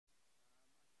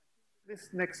This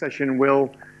next session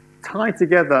will tie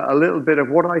together a little bit of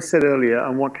what I said earlier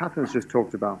and what Catherine's just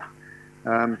talked about.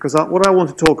 Because what I want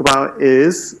to talk about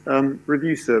is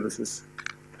review services.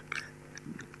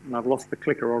 And I've lost the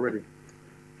clicker already.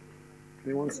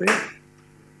 Anyone see it?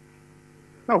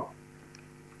 Oh,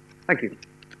 thank you.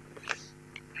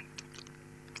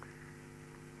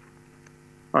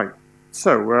 All right.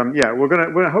 So, yeah, we're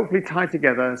gonna hopefully tie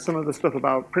together some of the stuff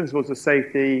about principles of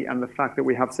safety and the fact that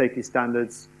we have safety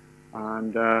standards.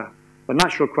 And the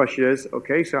natural question is,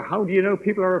 okay, so how do you know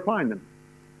people are applying them?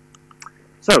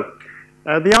 So,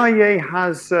 the IEA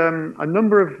has a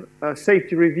number of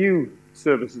safety review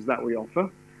services that we offer.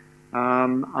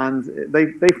 And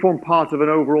they form part of an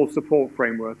overall support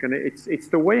framework. And it's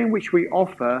the way in which we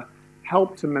offer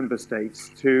help to member states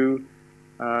to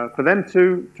for them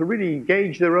to really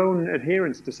gauge their own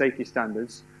adherence to safety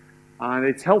standards. And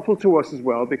it's helpful to us as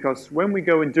well, because when we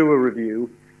go and do a review,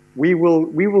 we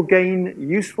will gain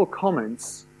useful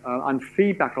comments and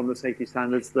feedback on the safety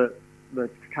standards that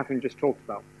Catherine just talked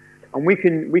about. And we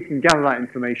can gather that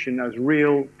information as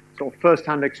real sort of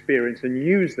first-hand experience and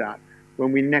use that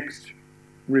when we next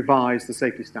revise the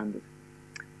safety standard.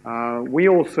 We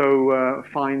also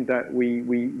find that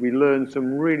we learn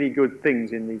some really good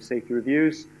things in these safety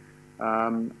reviews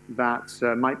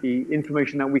that might be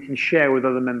information that we can share with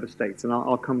other member states, and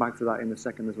I'll come back to that in a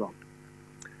second as well.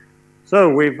 So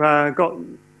we've got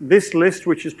this list,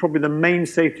 which is probably the main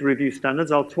safety review standards.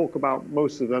 I'll talk about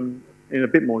most of them in a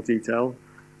bit more detail.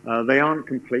 They aren't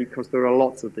complete because there are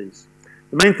lots of these.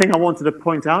 The main thing I wanted to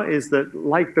point out is that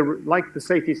like the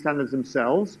safety standards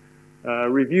themselves,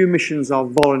 review missions are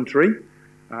voluntary.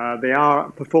 They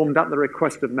are performed at the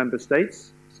request of member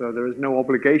states, so there is no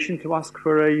obligation to ask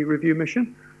for a review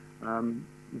mission.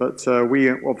 But we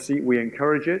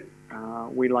encourage it.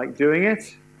 We like doing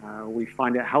it. We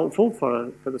find it helpful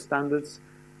for the standards,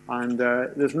 and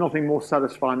there's nothing more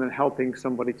satisfying than helping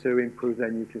somebody to improve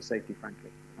their nuclear safety,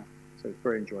 frankly. So it's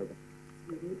very enjoyable.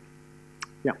 Mm-hmm.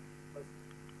 Yeah.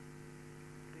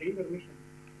 The INIR mission, I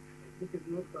think, is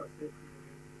not a safety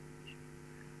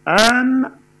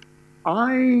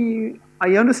mission.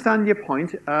 I understand your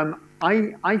point.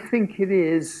 I think it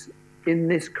is in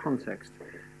this context.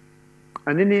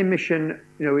 An INIR mission,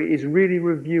 is really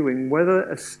reviewing whether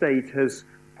a state has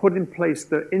put in place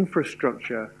the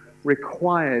infrastructure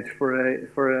required for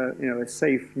a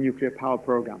safe nuclear power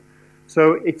program.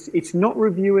 So it's not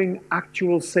reviewing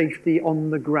actual safety on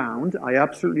the ground. I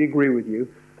absolutely agree with you.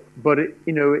 But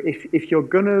if you're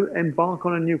going to embark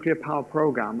on a nuclear power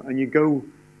program and you go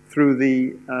through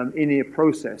the INIR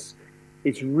process,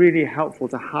 it's really helpful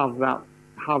to have a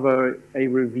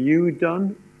review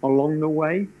done along the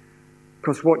way.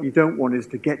 Because what you don't want is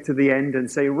to get to the end and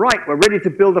say, right, we're ready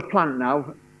to build a plant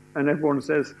now. And everyone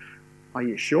says, are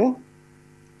you sure?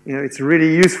 It's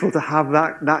really useful to have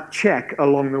that check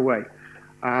along the way.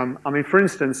 I mean, for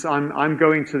instance, I'm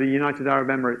going to the United Arab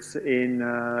Emirates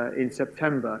in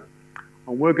September,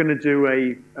 and we're going to do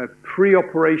a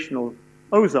pre-operational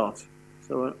OSART,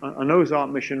 so an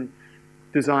OSART mission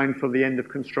designed for the end of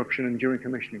construction and during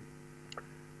commissioning.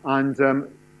 And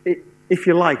if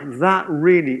you like, that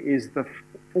really is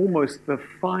almost the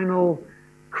final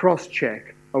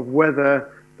cross-check of whether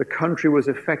the country was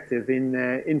effective in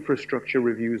their infrastructure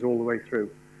reviews all the way through.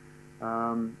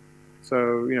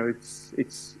 So,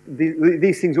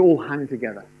 these things all hang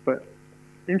together. But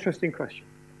interesting question.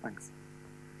 Thanks.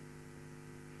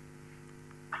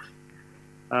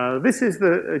 This is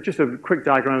just a quick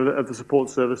diagram of the support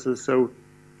services. So,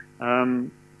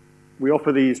 we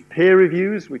offer these peer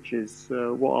reviews, which is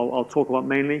what I'll talk about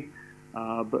mainly.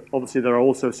 But obviously, there are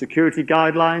also security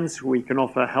guidelines. We can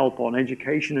offer help on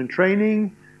education and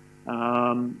training. There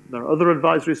are other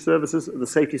advisory services, the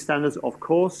safety standards, of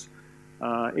course.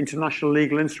 International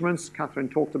legal instruments. Catherine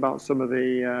talked about some of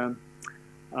the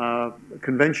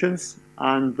conventions.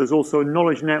 And there's also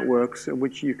knowledge networks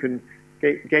which you can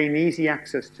gain easy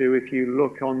access to if you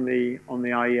look on the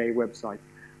IEA website.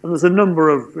 And there's a number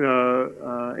of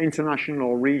international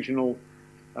or regional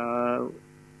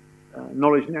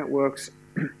knowledge networks.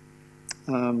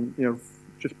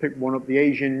 Just pick one up, the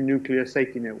Asian Nuclear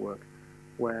Safety Network,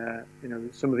 where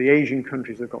some of the Asian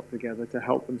countries have got together to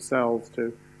help themselves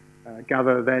to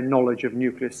gather their knowledge of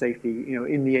nuclear safety,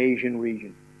 in the Asian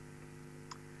region.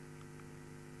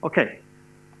 Okay.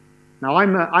 Now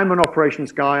I'm an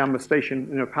operations guy. I'm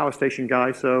a power station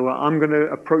guy. So I'm going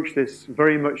to approach this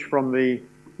very much from the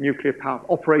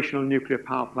operational nuclear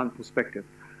power plant perspective.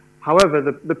 However,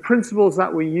 the principles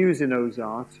that we use in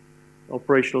OSART,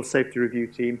 Operational Safety Review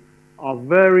Team, are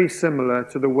very similar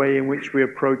to the way in which we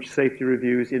approach safety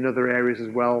reviews in other areas as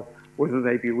well, whether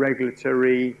they be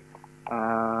regulatory,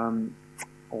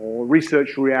 or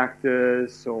research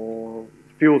reactors, or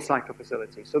fuel cycle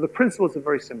facilities. So the principles are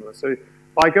very similar. So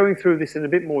by going through this in a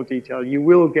bit more detail, you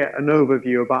will get an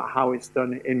overview about how it's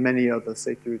done in many other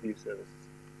safety review services.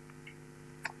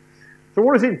 So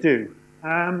what does it do?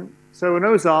 So an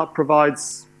OSART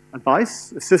provides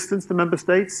advice, assistance to member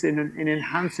states in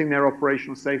enhancing their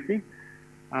operational safety.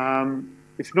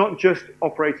 It's not just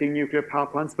operating nuclear power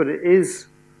plants, but it is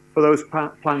for those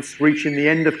plants reaching the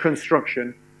end of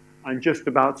construction and just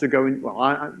about to go in,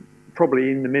 well, probably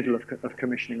in the middle of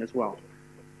commissioning as well.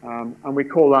 And we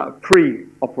call that a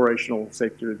pre-operational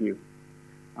safety review.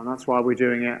 And that's why we're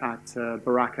doing it at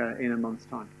Baraka in a month's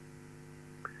time.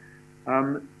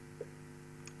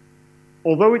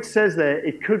 Although it says there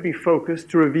it could be focused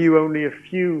to review only a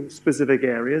few specific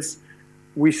areas,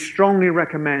 we strongly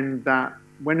recommend that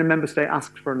when a member state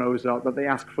asks for an OSART, that they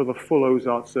ask for the full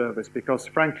OSART service, because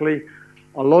frankly,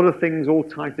 a lot of things all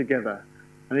tie together.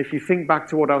 And if you think back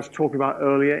to what I was talking about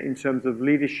earlier in terms of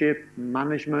leadership,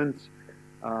 management,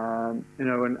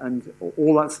 and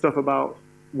all that stuff about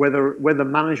whether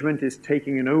management is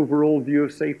taking an overall view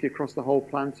of safety across the whole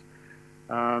plant.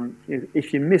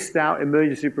 If you missed out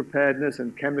emergency preparedness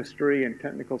and chemistry and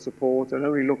technical support and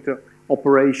only looked at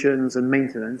operations and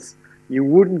maintenance, you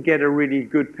wouldn't get a really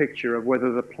good picture of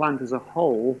whether the plant as a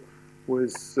whole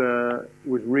was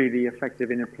really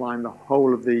effective in applying the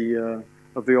whole of the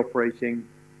operating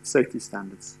safety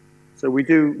standards. So we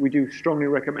do strongly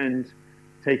recommend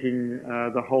taking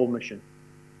the whole mission.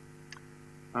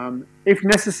 If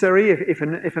necessary, if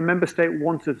a member state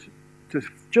wanted to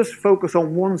just focus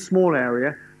on one small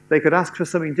area, they could ask for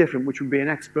something different, which would be an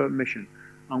expert mission.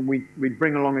 And we'd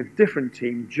bring along a different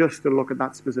team just to look at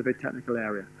that specific technical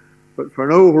area. But for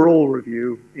an overall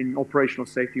review in operational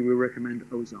safety, we recommend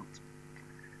OSART.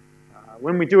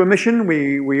 When we do a mission,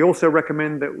 we also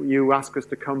recommend that you ask us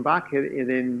to come back.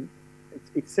 It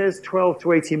says 12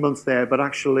 to 18 months there, but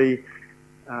actually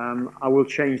I will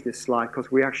change this slide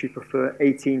because we actually prefer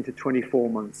 18 to 24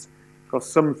 months. Because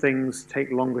some things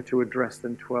take longer to address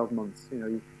than 12 months.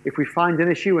 If we find an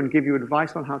issue and give you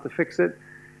advice on how to fix it,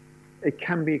 it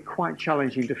can be quite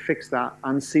challenging to fix that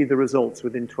and see the results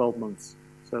within 12 months.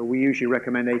 So we usually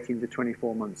recommend 18 to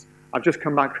 24 months. I've just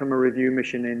come back from a review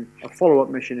mission a follow-up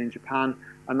mission in Japan,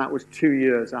 and that was 2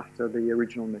 years after the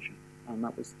original mission, and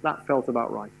that felt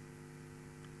about right.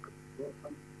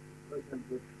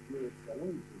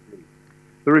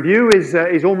 The review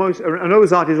is almost, an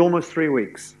OSART is almost 3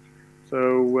 weeks.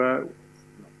 So,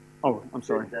 oh, I'm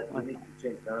sorry. That you need to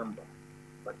change the number.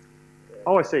 But,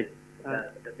 oh, I see.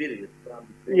 The period from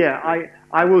yeah,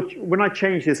 I will. When I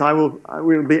change this, I will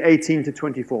be 18 to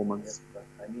 24 months. Yes, but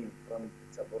I mean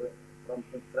from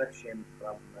construction,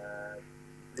 from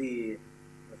the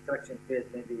construction phase,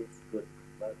 maybe it's good,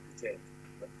 but to change.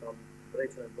 But from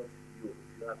operational point of view,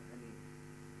 if you have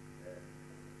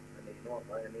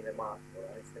any remark or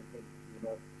anything,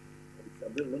 it's a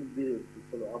very long period to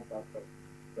follow up after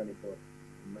 24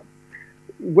 months.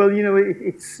 Well,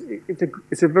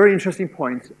 it's a very interesting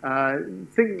point.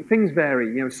 Things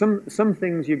vary. Some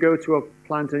things you go to a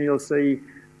plant and you'll see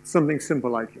something simple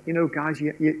like, guys,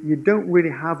 you don't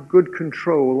really have good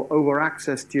control over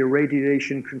access to your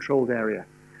radiation controlled area.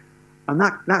 And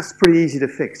that's pretty easy to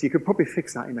fix. You could probably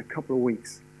fix that in a couple of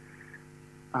weeks.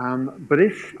 But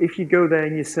if you go there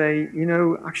and you say,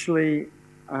 actually,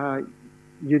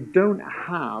 you don't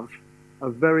have a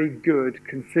very good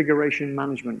configuration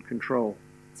management control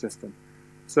system.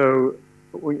 So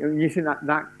you think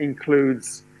that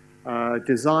includes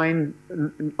design,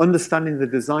 understanding the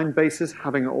design basis,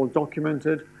 having it all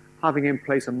documented, having in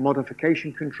place a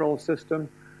modification control system.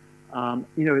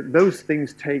 Those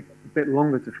things take a bit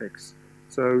longer to fix.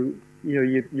 So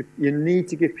you need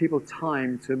to give people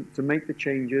time to make the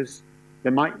changes. They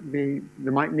might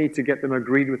need to get them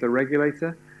agreed with the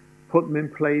regulator, put them in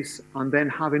place, and then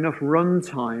have enough run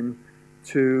time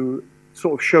to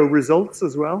sort of show results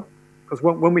as well. Because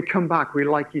when we come back, we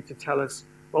like you to tell us,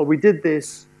 well, we did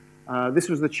this, this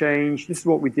was the change, this is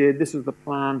what we did, this is the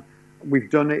plan, we've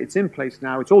done it, it's in place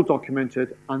now, it's all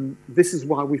documented, and this is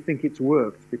why we think it's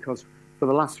worked, because for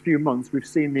the last few months, we've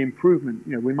seen the improvement.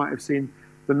 We might have seen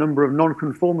the number of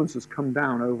non-conformances come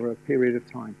down over a period of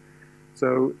time.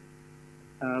 So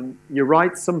you're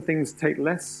right, some things take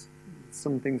less,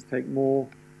 some things take more.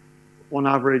 On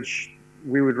average,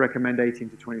 we would recommend 18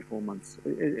 to 24 months.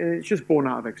 It's just born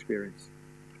out of experience.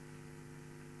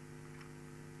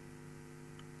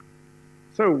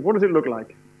 So what does it look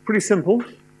like? Pretty simple.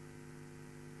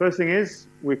 First thing is,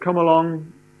 we come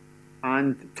along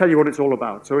and tell you what it's all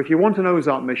about. So if you want an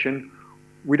OSART mission,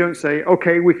 we don't say,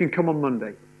 okay, we can come on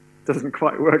Monday. doesn't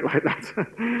quite work like that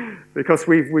because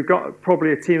we've got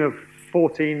probably a team of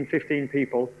 14, 15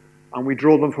 people, and we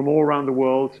draw them from all around the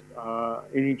world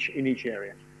in each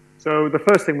area. So the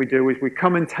first thing we do is we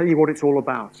come and tell you what it's all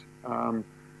about,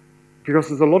 because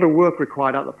there's a lot of work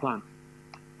required at the plant.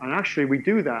 And actually, we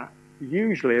do that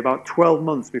usually about 12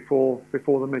 months before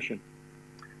the mission.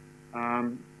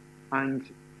 And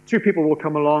two people will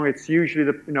come along. It's usually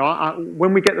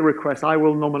when we get the request, I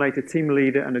will nominate a team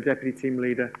leader and a deputy team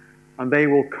leader, and they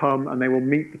will come and they will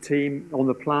meet the team on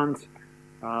the plant.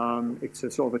 It's a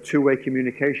sort of a two-way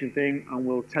communication thing, and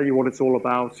we'll tell you what it's all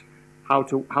about,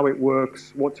 how it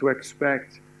works, what to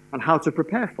expect, and how to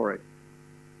prepare for it.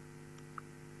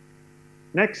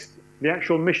 Next, the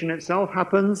actual mission itself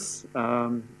happens.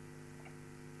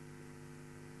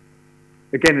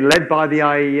 Again, led by the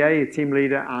IAEA, a team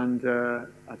leader and a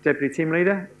deputy team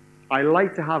leader. I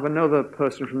like to have another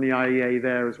person from the IAEA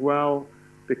there as well,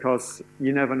 because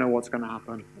you never know what's going to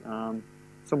happen.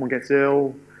 Someone gets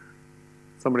ill,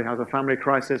 somebody has a family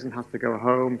crisis and has to go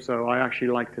home, so I actually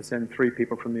like to send 3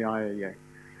 people from the IAEA.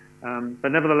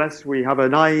 But nevertheless, we have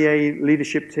an IAEA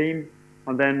leadership team,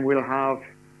 and then we'll have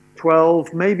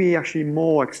 12, maybe actually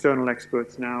more external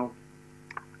experts now.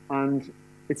 And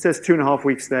it says 2.5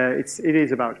 weeks there. It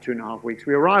is about 2.5 weeks.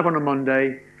 We arrive on a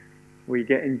Monday. We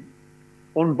get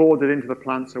onboarded into the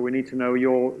plant, so we need to know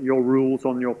your rules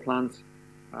on your plant.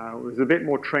 There's a bit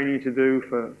more training to do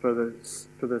for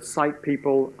the site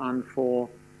people and for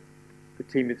the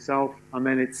team itself. And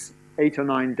then it's 8 or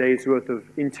 9 days worth of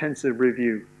intensive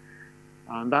review.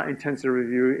 And that intensive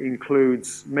review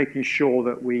includes making sure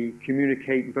that we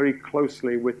communicate very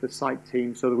closely with the site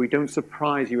team so that we don't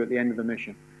surprise you at the end of the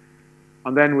mission.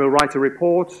 And then we'll write a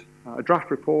report, a draft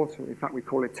report. In fact, we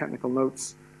call it technical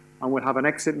notes. And we'll have an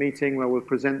exit meeting where we'll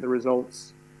present the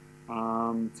results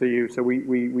to you. So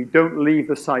we don't leave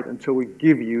the site until we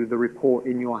give you the report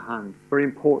in your hand. It's very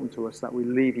important to us that we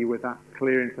leave you with that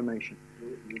clear information.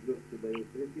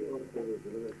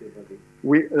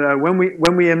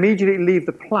 When we immediately leave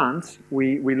the plant,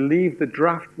 we leave the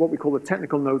draft, what we call the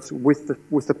technical notes, with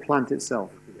the plant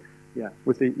itself. Yeah,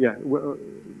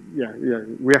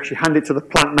 we actually hand it to the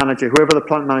plant manager, whoever the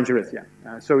plant manager is.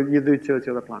 So you do to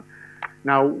the plant.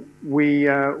 Now we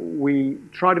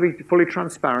try to be fully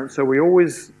transparent, so we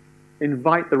always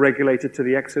invite the regulator to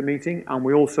the exit meeting, and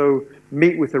we also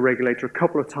meet with the regulator a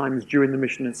couple of times during the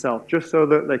mission itself, just so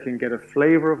that they can get a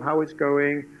flavor of how it's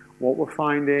going, what we're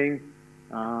finding,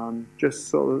 just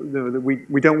so that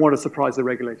we don't want to surprise the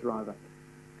regulator either.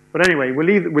 But anyway, we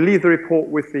leave the report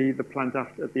with the plant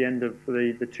at the end of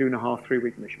the 2.5, 3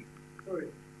 week mission.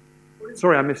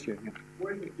 Sorry, I missed you. Yeah.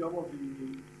 What is the job of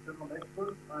the external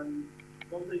experts, and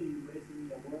don't they raise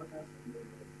any awareness in the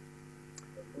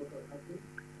local country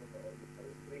or the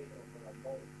participation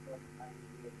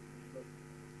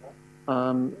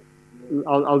of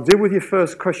I'll deal with your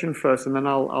first question first, and then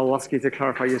I'll ask you to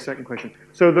clarify your second question.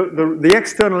 So the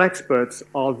external experts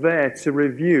are there to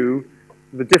review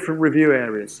the different review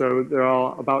areas. So there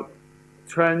are about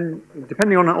 10,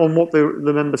 depending on what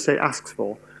the member state asks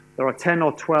for, there are 10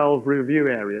 or 12 review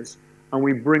areas, and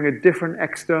we bring a different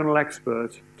external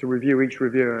expert to review each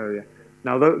review area.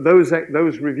 Now those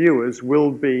reviewers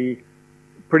will be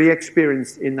pretty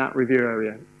experienced in that review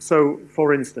area. So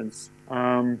for instance,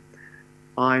 when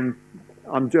I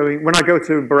go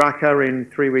to Baraka in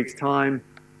 3 weeks' time,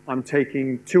 I'm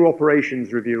taking 2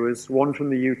 operations reviewers, one from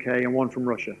the UK and one from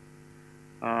Russia.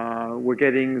 We're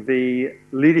getting the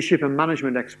leadership and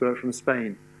management expert from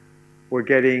Spain. We're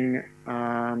getting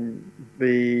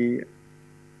the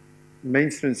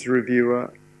maintenance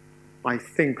reviewer, I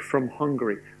think, from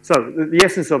Hungary. So the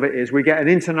essence of it is we get an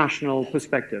international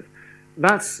perspective.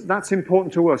 That's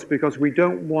important to us because we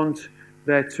don't want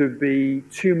there to be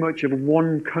too much of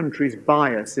one country's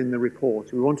bias in the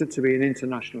report. We want it to be an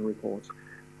international report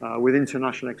with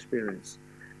international experience.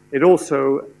 It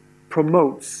also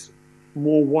promotes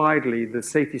more widely the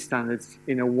safety standards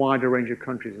in a wider range of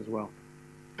countries as well.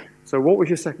 So what was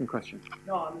your second question?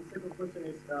 No, the second question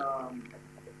is,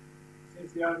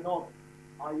 since they are not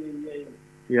IAEA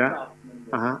Yeah. staff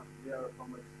members, they are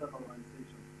from external organizations.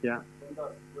 Yeah. Don't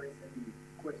that raise any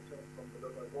questions from the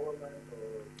local government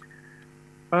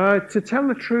or? To tell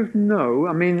the truth, no.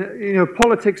 I mean,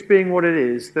 politics being what it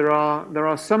is, there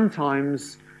are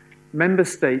sometimes member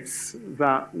states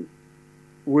that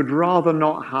would rather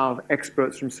not have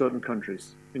experts from certain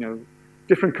countries.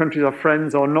 Different countries are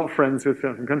friends or not friends with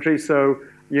certain countries. So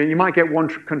you might get one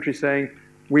country saying,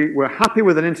 we're happy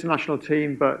with an international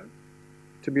team, but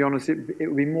to be honest, it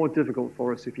would be more difficult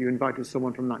for us if you invited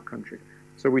someone from that country.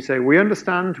 So we say, we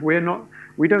understand, we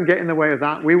don't get in the way of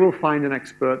that. We will find an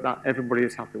expert that everybody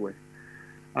is happy with.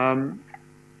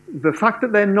 The fact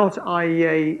that they're not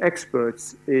IAEA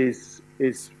experts is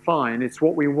fine. It's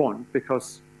what we want,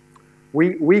 because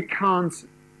we can't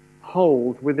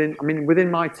hold within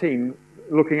my team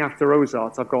looking after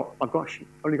OSART. I've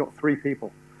only got 3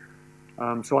 people.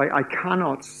 So I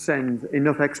cannot send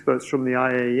enough experts from the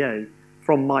IAEA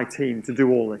from my team to do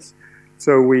all this.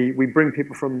 So we bring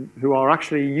people who are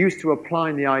actually used to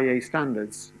applying the IAEA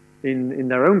standards in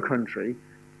their own country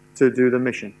to do the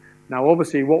mission. Now,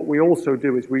 obviously, what we also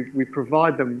do is we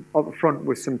provide them up front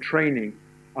with some training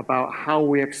about how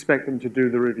we expect them to do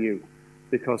the review,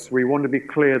 because we want to be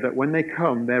clear that when they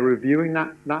come, they're reviewing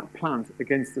that plant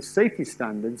against the safety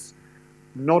standards,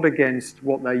 not against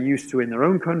what they're used to in their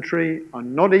own country,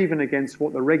 and not even against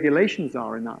what the regulations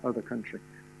are in that other country.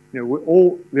 You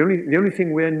know, the only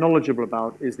thing we're knowledgeable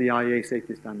about is the IAEA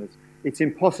safety standards. It's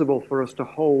impossible for us to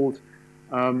hold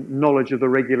knowledge of the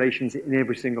regulations in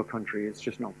every single country. It's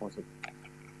just not possible.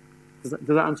 Does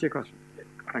that answer your question?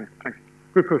 Thank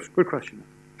you. Good question.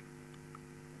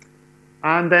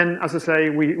 And then, as I say,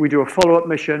 we do a follow-up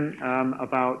mission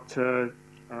about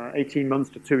 18 months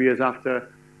to 2 years after.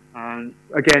 And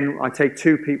again, I take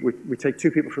 2 people. We take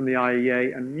 2 people from the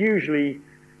IAEA, and usually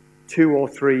 2 or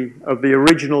 3 of the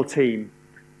original team,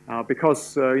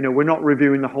 because you know, we're not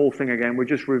reviewing the whole thing again. We're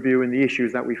just reviewing the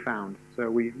issues that we found, so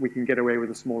we can get away with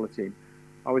a smaller team.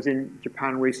 I was in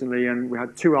Japan recently, and we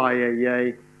had 2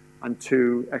 IAEA and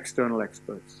 2 external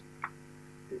experts.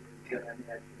 Is there any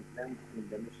action plan in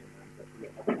the mission that we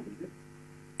have to do?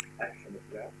 Action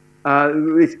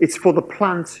plan? It's for the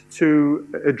plant to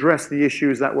address the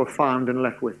issues that were found and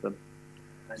left with them.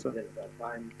 And So, there's a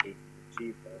time to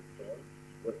achieve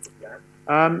what's the plan?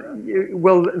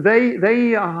 well, they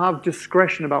have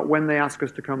discretion about when they ask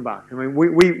us to come back. I mean,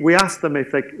 we ask them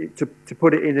if they to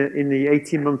put it in the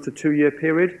 18-month to 2-year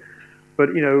period,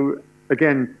 but you know,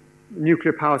 again,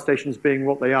 nuclear power stations being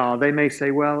what they are, they may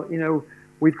say, well, you know,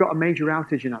 we've got a major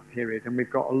outage in that period, and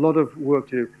we've got a lot of work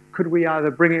to do. Could we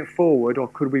either bring it forward or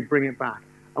could we bring it back?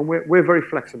 And we're very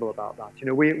flexible about that. You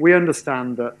know, we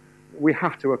understand that we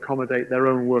have to accommodate their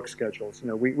own work schedules. You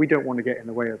know, we don't want to get in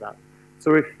the way of that.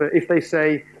 So if they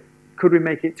say, could we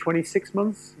make it 26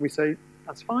 months? We say,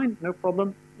 that's fine, no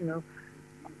problem, you know.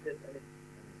 Is there any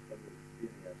from your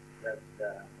experience that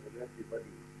the regulatory body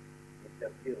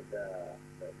interfere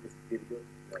this period,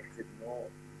 like said no,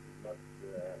 not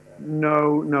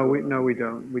No,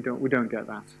 we don't get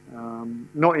that.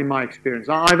 Not in my experience.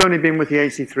 I've only been with the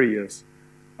AC 3 years,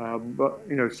 but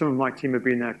you know, some of my team have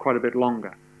been there quite a bit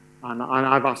longer, and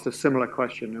I've asked a similar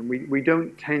question, and we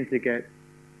don't tend to get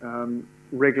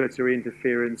regulatory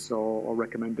interference or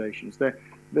recommendations.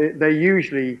 They're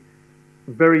usually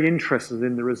very interested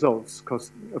in the results,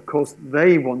 because of course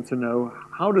they want to know,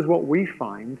 how does what we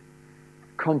find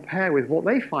compare with what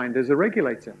they find as a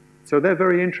regulator? So they're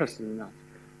very interested in that,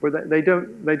 but they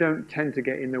don't tend to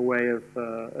get in the way of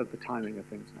the timing of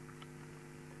things.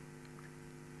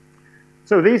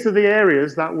 So these are the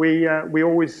areas that we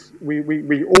always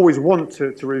want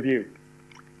to review.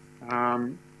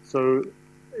 So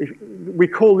we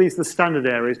call these the standard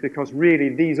areas because really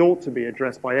these ought to be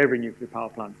addressed by every nuclear power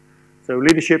plant. So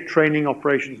leadership, training,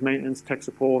 operations, maintenance, tech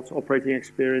support, operating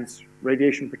experience,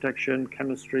 radiation protection,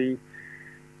 chemistry,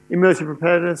 emergency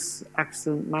preparedness,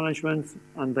 accident management,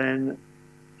 and then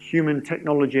human,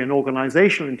 technology, and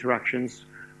organizational interactions,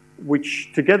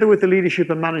 which together with the leadership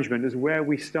and management is where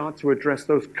we start to address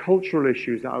those cultural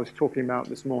issues that I was talking about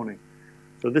this morning.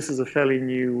 So this is a fairly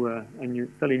new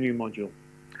module.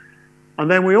 And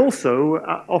then we also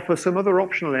offer some other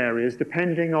optional areas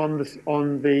depending on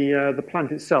the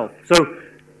plant itself. So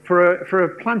for a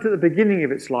plant at the beginning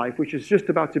of its life, which is just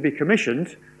about to be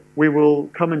commissioned, we will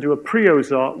come and do a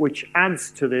pre-OSART, which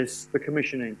adds to this the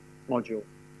commissioning module.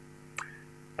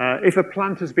 If a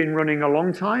plant has been running a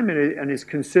long time and is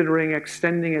considering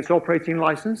extending its operating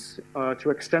license, to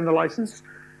extend the license,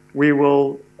 we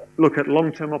will look at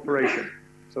long-term operation.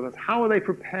 So that's how are they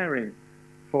preparing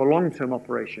for long-term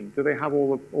operation? Do they have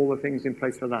all the things in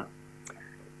place for that?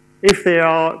 If they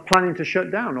are planning to shut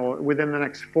down or within the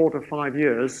next 4 to 5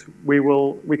 years, we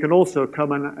can also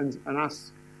come and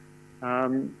ask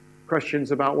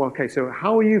questions about, well, okay, so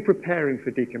how are you preparing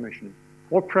for decommissioning?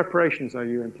 What preparations are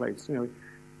you in place? You know,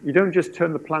 you don't just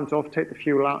turn the plant off, take the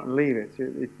fuel out and leave it.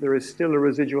 There is still a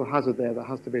residual hazard there that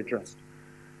has to be addressed.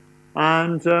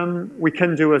 And we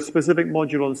can do a specific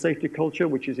module on safety culture,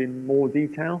 which is in more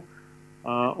detail.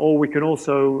 Or we can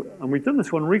also, and we've done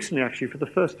this one recently actually for the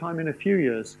first time in a few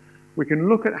years, we can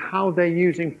look at how they're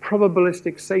using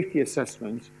probabilistic safety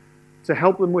assessment to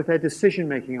help them with their decision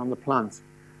making on the plant.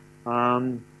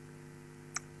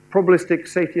 Probabilistic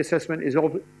safety assessment is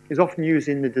often used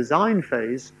in the design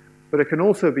phase, but it can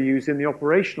also be used in the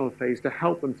operational phase to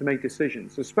help them to make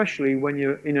decisions, especially when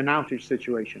you're in an outage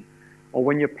situation or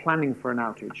when you're planning for an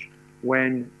outage,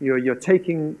 when you're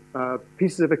taking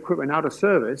pieces of equipment out of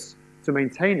service to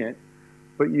maintain it,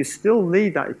 but you still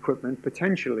need that equipment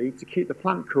potentially to keep the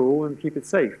plant cool and keep it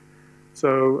safe.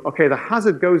 So, okay, the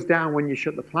hazard goes down when you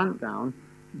shut the plant down,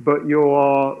 but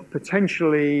you're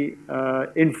potentially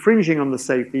infringing on the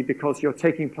safety because you're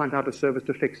taking plant out of service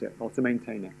to fix it or to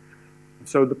maintain it.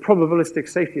 So the probabilistic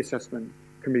safety assessment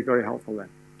can be very helpful there.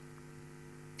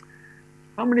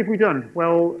 How many have we done?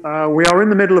 Well, we are in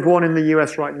the middle of one in the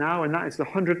US right now, and that is the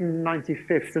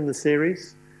 195th in the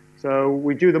series. So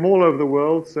we do them all over the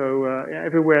world. So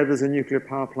everywhere there's a nuclear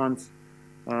power plant.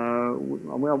 We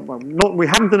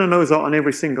haven't done an OSART on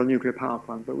every single nuclear power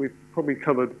plant, but we've probably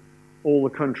covered all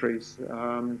the countries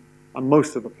and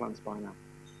most of the plants by now.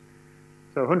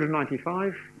 So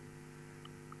 195.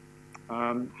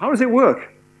 How does it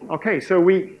work? Okay, so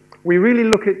we really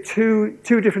look at two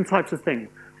different types of things.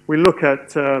 We look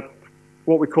at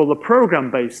what we call the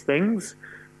program-based things,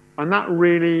 and that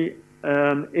really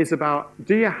is about,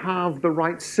 do you have the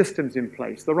right systems in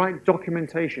place, the right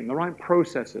documentation, the right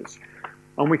processes?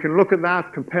 And we can look at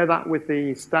that, compare that with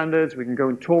the standards. We can go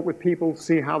and talk with people,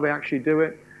 see how they actually do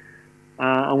it.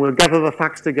 And we'll gather the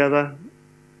facts together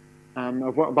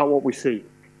about what we see.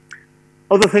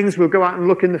 Other things, we'll go out and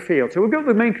look in the field. So we'll go to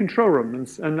the main control room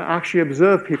and actually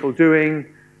observe people doing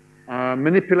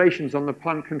manipulations on the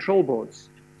plant control boards.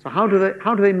 So how do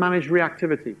they manage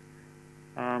reactivity?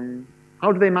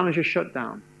 How do they manage a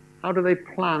shutdown? How do they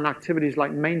plan activities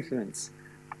like maintenance?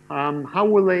 How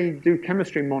will they do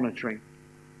chemistry monitoring?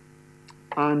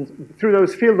 And through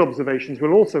those field observations,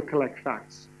 we'll also collect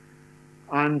facts.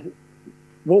 And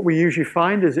what we usually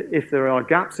find is if there are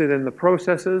gaps within the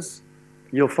processes,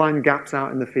 you'll find gaps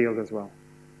out in the field as well.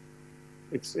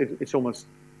 It's almost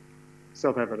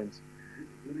self-evident.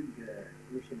 During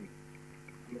commissioning,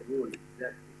 your role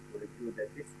exactly to review the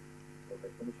test for the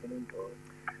commissioning, or?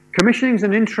 Commissioning is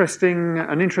an interesting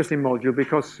module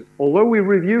because although we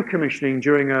review commissioning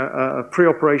during a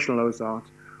pre-operational OSART,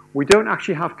 we don't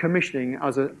actually have commissioning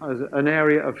as an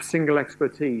area of single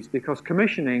expertise, because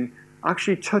commissioning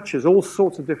actually touches all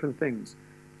sorts of different things.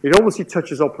 It obviously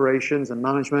touches operations and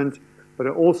management, but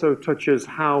it also touches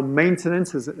how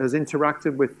maintenance has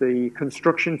interacted with the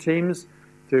construction teams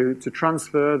to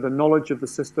transfer the knowledge of the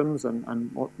systems and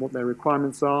what their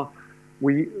requirements are.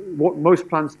 What most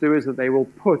plants do is that they will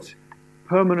put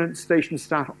permanent station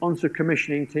staff onto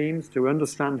commissioning teams to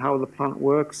understand how the plant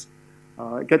works,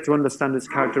 get to understand its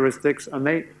characteristics, and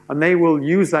they will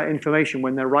use that information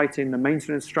when they're writing the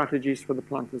maintenance strategies for the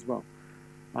plant as well.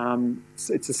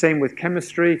 It's the same with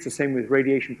chemistry, it's the same with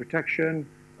radiation protection.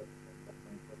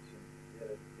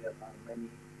 There are many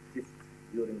tests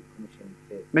during commissioning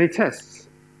phase. Many tests?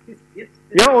 Yes.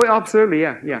 Yeah, oh, absolutely,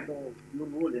 yeah. So your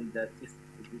role in that test,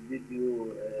 do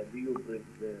you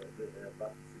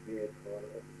participate or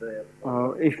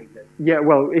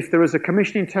observe? If there is a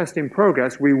commissioning test in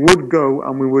progress, we would go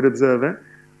and we would observe it.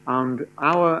 And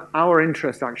our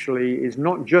interest actually is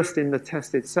not just in the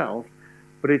test itself,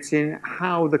 but it's in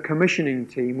how the commissioning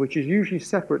team, which is usually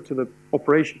separate to the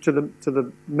operation, to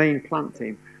the main plant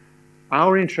team.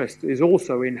 Our interest is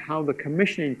also in how the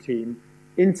commissioning team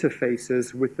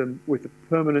interfaces with the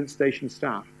permanent station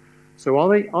staff. So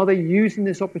are they using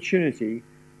this opportunity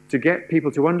to get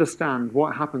people to understand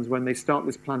what happens when they start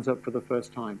this plant up for the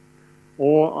first time,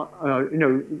 or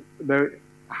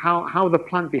how the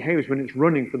plant behaves when it's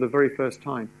running for the very first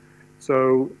time?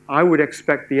 So I would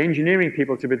expect the engineering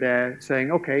people to be there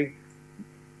saying, okay,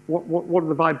 what are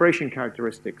the vibration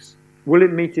characteristics? Will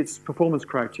it meet its performance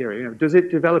criteria? Does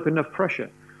it develop enough pressure?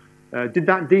 Did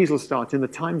that diesel start in the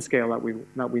time scale that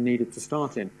we needed to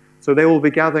start in? So they will be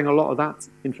gathering a lot of that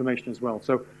information as well.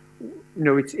 So,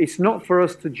 it's not for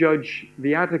us to judge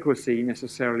the adequacy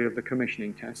necessarily of the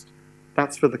commissioning test.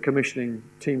 That's for the commissioning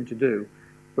team to do.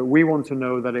 But we want to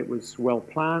know that it was well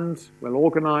planned, well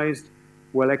organized,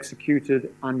 well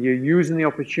executed, and you're using the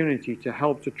opportunity to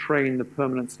help to train the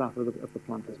permanent staff of the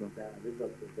plant as well. The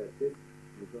result of the test, you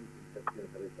don't interfere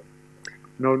the result.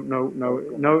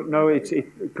 No, it's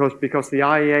because the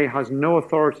IAEA has no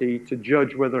authority to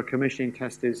judge whether a commissioning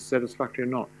test is satisfactory or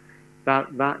not.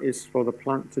 That is for the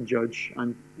plant to judge,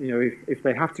 and if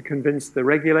they have to convince the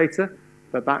regulator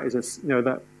that is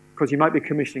because you might be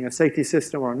commissioning a safety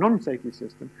system or a non-safety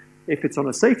system. If it's on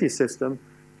a safety system,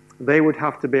 they would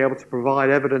have to be able to provide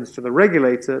evidence to the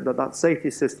regulator that safety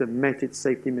system met its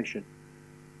safety mission.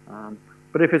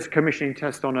 But if it's a commissioning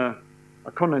test on a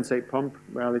condensate pump,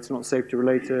 well, it's not safety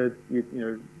related. You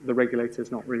know, the regulator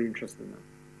is not really interested in that.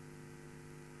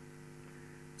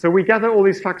 So we gather all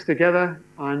these facts together,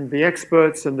 and the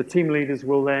experts and the team leaders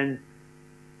will then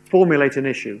formulate an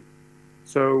issue.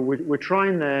 So we're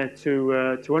trying there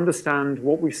to understand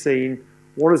what we've seen,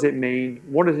 what does it mean,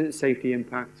 what is its safety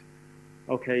impact.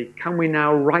 Okay, can we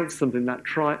now write something that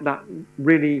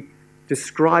really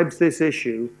describes this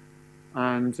issue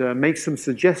and makes some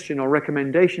suggestion or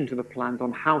recommendation to the plant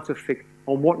on how to fix,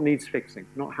 on what needs fixing,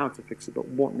 not how to fix it, but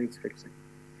what needs fixing.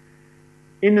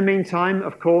 In the meantime,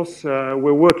 of course,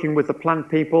 we're working with the plant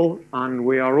people, and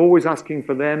we are always asking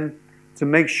for them to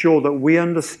make sure that we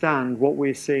understand what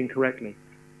we're seeing correctly.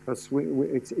 Because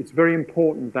it's very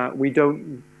important that we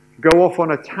don't go off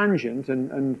on a tangent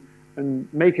and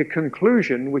make a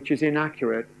conclusion which is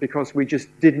inaccurate because we just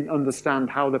didn't understand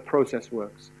how the process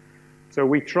works. So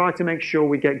we try to make sure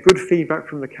we get good feedback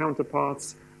from the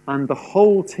counterparts and the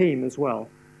whole team as well.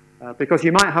 Because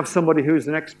you might have somebody who's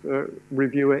an expert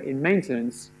reviewer in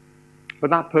maintenance, but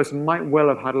that person might well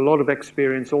have had a lot of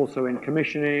experience also in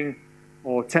commissioning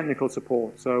or technical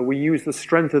support. So we use the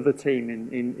strength of the team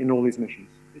in all these missions.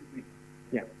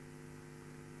 Yeah.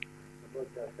 Suppose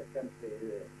that the country,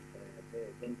 they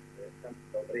don't come to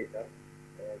the operator,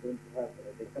 don't have,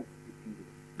 they can't speak English.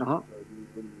 Uh-huh. So you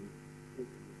will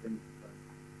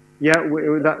Yeah,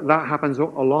 that happens a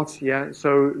lot. Yeah,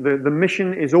 so the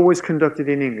mission is always conducted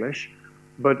in English,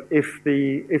 but if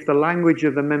the language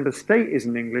of the member state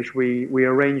isn't English, we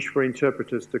arrange for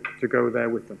interpreters to go there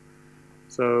with them.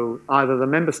 So either the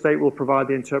member state will provide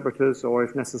the interpreters, or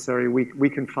if necessary, we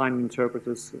can find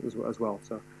interpreters as well.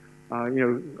 So, you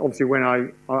know, obviously when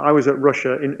I was at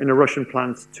Russia in a Russian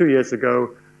plant 2 years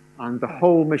ago, and the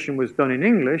whole mission was done in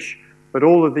English. But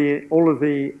all of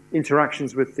the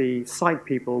interactions with the site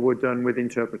people were done with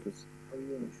interpreters. How do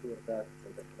you ensure that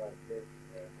the plant is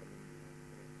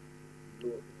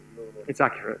It's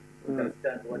accurate.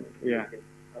 understand what yeah.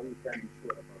 How you can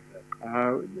ensure about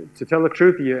that? To tell the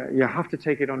truth, you have to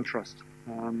take it on trust.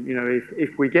 You know,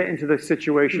 if we get into the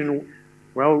situation,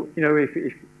 well, you know,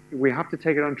 if we have to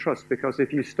take it on trust, because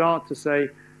if you start to say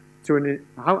to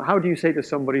how do you say to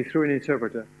somebody through an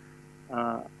interpreter,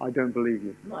 I don't believe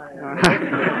you. No, I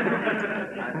don't know.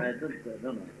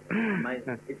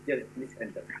 It's just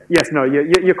misunderstanding. Yes, no,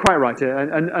 you're quite right,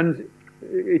 and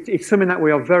it's something that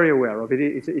we are very aware of. It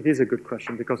is a good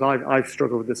question, because I've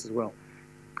struggled with this as well.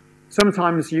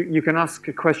 Sometimes you can ask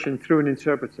a question through an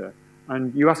interpreter,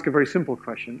 and you ask a very simple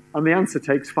question, and the answer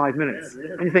takes 5 minutes,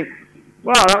 and you think,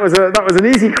 wow, that was an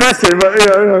easy question,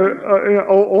 but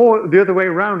or the other way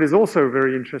around is also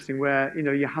very interesting, where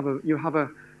you have a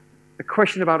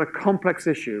question about a complex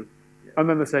issue, and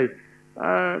then they say,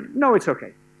 no, it's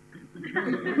okay.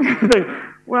 Think,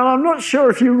 well, I'm not sure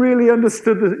if you really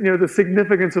understood the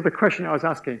significance of the question I was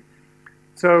asking.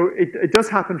 So it does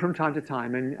happen from time to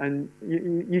time, and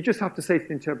you just have to say to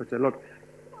the interpreter, look,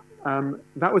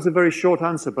 that was a very short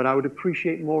answer, but I would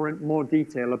appreciate more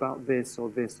detail about this or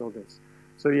this or this.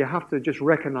 So you have to just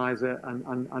recognize it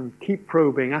and keep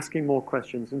probing, asking more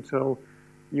questions until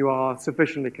you are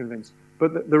sufficiently convinced.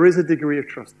 But there is a degree of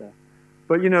trust there.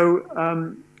 But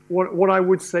what I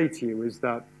would say to you is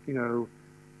that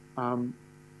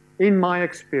in my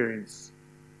experience,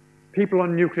 people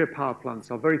on nuclear power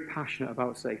plants are very passionate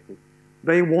about safety.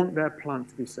 They want their plant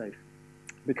to be safe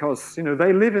because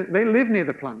they live near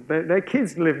the plant. Their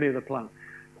kids live near the plant,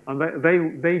 and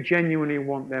they genuinely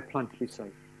want their plant to be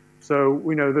safe. So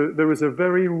there is a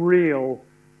very real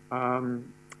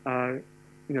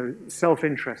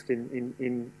self-interest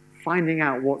in finding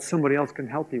out what somebody else can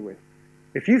help you with.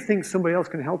 If you think somebody else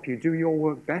can help you do your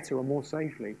work better or more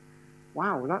safely,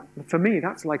 wow, for me,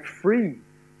 that's like free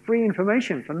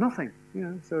information for nothing.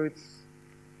 So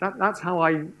that's how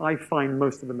I find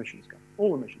most of the missions go,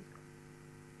 all the missions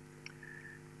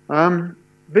go.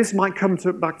 This might come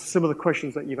back to some of the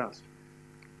questions that you've asked.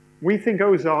 We think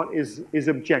OSART is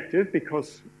objective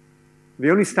because the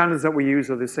only standards that we use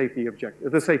are the safety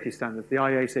standards, the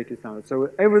IAEA safety standards. So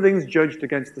everything's judged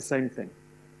against the same thing,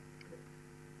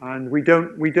 and we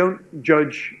don't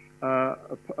judge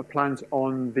a plant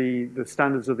on the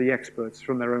standards of the experts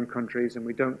from their own countries, and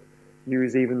we don't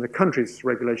use even the country's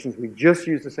regulations. We just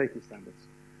use the safety standards.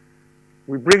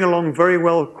 We bring along very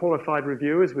well qualified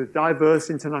reviewers with diverse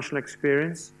international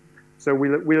experience. So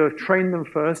we'll train them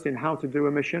first in how to do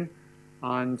a mission.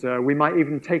 And we might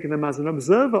even take them as an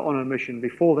observer on a mission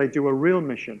before they do a real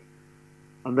mission.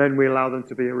 And then we allow them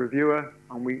to be a reviewer,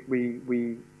 and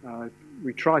we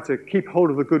try to keep hold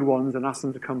of the good ones and ask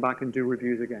them to come back and do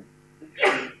reviews again.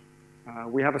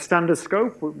 We have a standard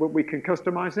scope, but we can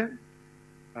customize it.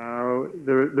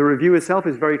 The review itself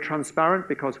is very transparent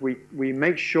because we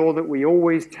make sure that we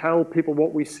always tell people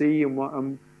what we see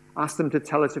and ask them to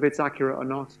tell us if it's accurate or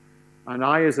not. And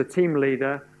I, as a team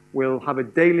leader, will have a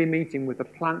daily meeting with the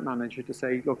plant manager to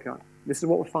say, look, this is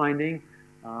what we're finding.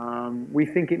 We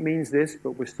think it means this,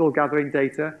 but we're still gathering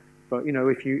data. But you know,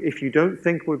 if you don't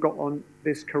think we've got on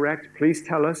this correct, please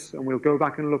tell us, and we'll go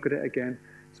back and look at it again.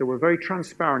 So we're very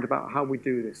transparent about how we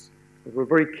do this. We're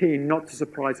very keen not to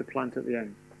surprise the plant at the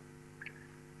end.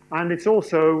 And it's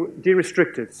also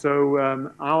de-restricted. So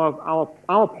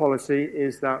our policy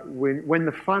is that when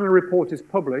the final report is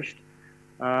published,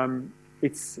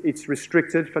 it's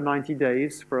restricted for 90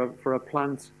 days for a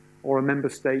plant or a member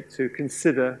state to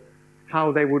consider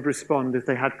how they would respond if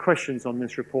they had questions on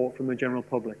this report from the general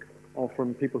public or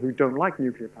from people who don't like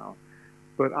nuclear power.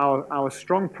 But our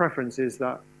strong preference is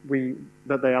that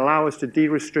they allow us to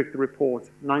de-restrict the report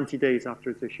 90 days after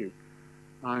it's issued.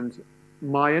 And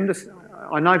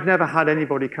I've never had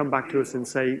anybody come back to us and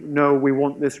say, no, we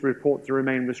want this report to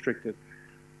remain restricted.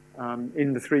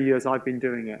 In the 3 years I've been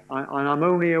doing it. And I'm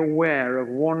only aware of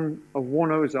one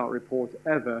OSART report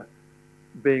ever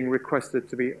being requested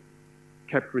to be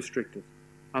kept restricted.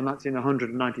 And that's in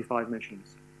 195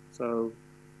 missions. So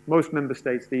most member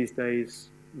states these days,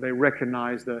 they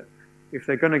recognize that if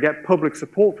they're going to get public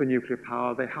support for nuclear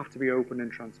power, they have to be open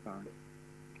and transparent.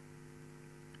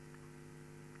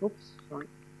 Oops, sorry.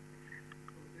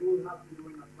 They will have to do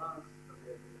in advance the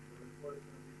report is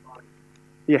going to be published.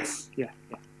 Yes, yeah.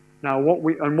 Now, what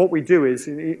we do is,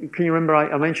 can you remember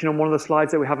I mentioned on one of the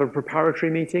slides that we have a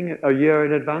preparatory meeting a year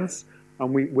in advance,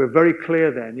 and we're very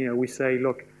clear then. You know, we say,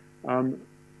 look,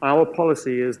 our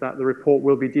policy is that the report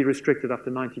will be de-restricted after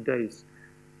 90 days.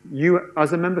 You,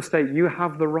 as a member state, you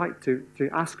have the right to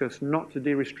ask us not to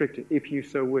de-restrict it if you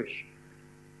so wish.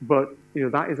 But you know,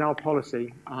 that is our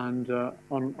policy, and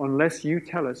unless you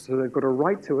tell us, so they've got a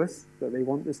right to us that they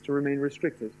want this to remain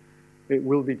restricted, it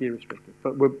will be de-restricted.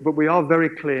 But we are very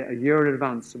clear a year in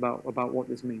advance about what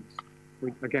this means.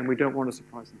 Again, we don't want to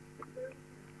surprise them.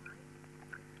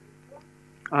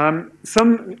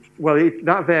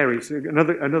 That varies.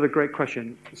 Another great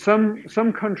question.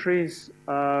 Some countries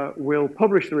will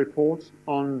publish the report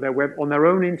on their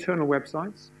own internal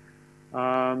websites,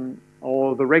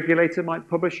 or the regulator might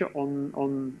publish it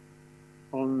on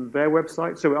their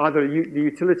website. So either the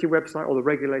utility website or the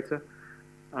regulator.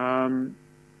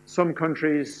 Some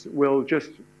countries will just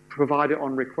provide it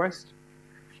on request,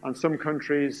 and some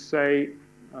countries say,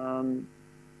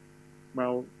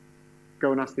 well,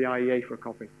 go and ask the IEA for a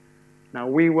copy. Now,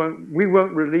 we won't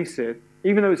release it,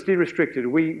 even though it's de-restricted,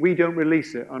 we don't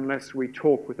release it unless we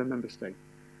talk with a member state.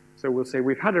 So we'll say,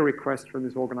 we've had a request from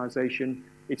this organization,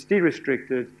 it's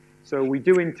de-restricted, so we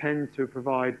do intend to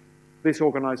provide this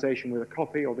organization with a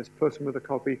copy or this person with a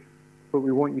copy, but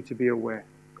we want you to be aware.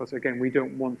 Because again, we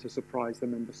don't want to surprise the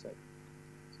member state.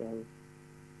 So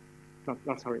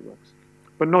that's how it works.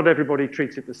 But not everybody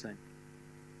treats it the same.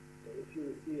 If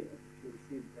you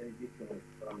receive any documents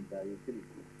from the utility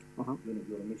during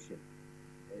your mission,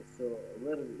 so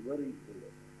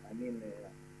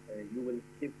you will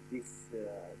keep this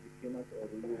document, or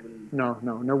you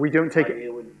will? No. We don't take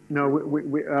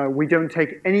we don't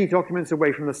take any documents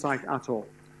away from the site at all.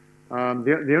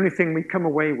 The only thing we come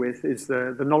away with is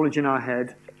the knowledge in our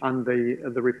head and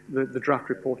the draft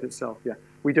report itself. Yeah,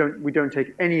 we don't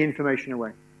take any information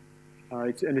away.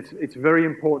 It's very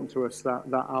important to us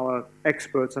that our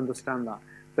experts understand that.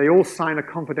 They all sign a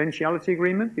confidentiality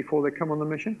agreement before they come on the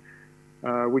mission,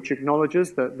 which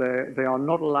acknowledges that they are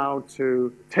not allowed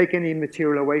to take any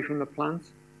material away from the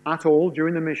plant at all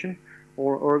during the mission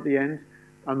or at the end,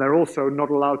 and they're also not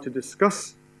allowed to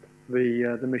discuss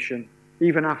the mission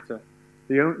even after.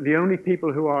 The only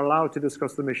people who are allowed to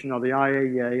discuss the mission are the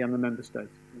IAEA and the member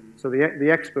states. So the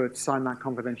experts sign that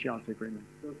confidentiality agreement.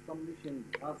 So some missions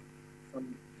ask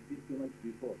some documents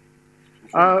before.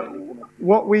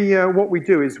 What we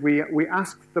do is we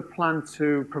ask the plant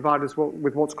to provide us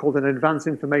with what's called an advance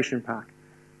information pack,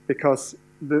 because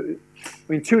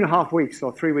 2.5 weeks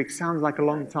or 3 weeks sounds like a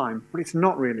long time, but it's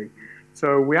not really.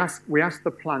 So we ask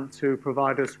the plant to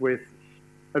provide us with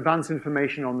advance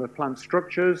information on the plant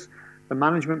structures, the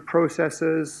management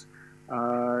processes,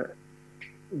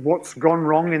 what's gone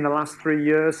wrong in the last 3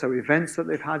 years, so events that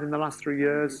they've had in the last 3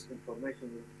 years.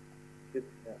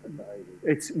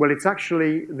 It's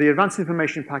actually, the advanced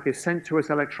information pack is sent to us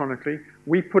electronically.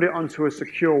 We put it onto a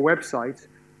secure website,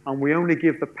 and we only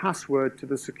give the password to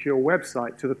the secure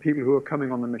website to the people who are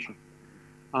coming on the mission.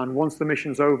 And once the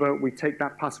mission's over, we take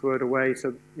that password away,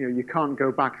 so you can't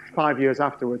go back 5 years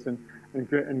afterwards and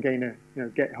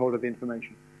get hold of the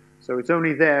information. So it's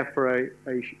only there for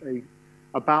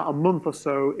about a month or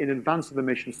so in advance of the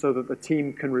mission so that the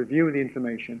team can review the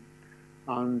information.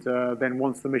 And then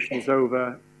once the mission is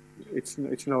over, it's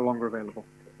no longer available.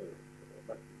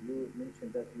 But you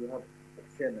mentioned that you have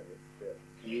externalists there.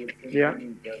 You send Yeah.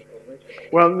 them the information.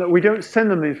 Well, no, we don't send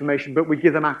them the information, but we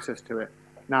give them access to it.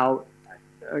 Now,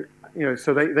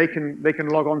 so they can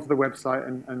log on to the website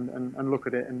and look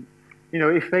at it. And,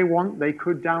 if they want, they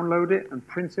could download it and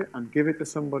print it and give it to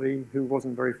somebody who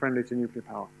wasn't very friendly to nuclear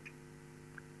power.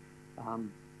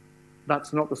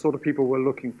 That's not the sort of people we're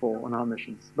looking for on our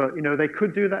missions. But, they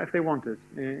could do that if they wanted.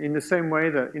 In the same way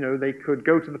that, they could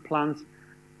go to the plant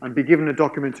and be given a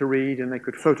document to read, and they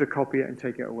could photocopy it and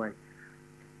take it away.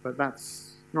 But that's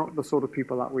not the sort of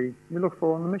people that we look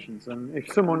for on the missions. And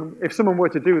if someone were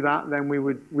to do that, then we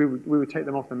would take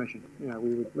them off the mission.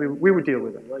 We would deal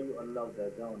with it. Why you allow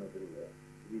the download to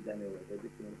be done anyway, the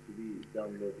document to be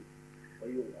downloaded? Why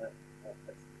you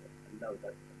allow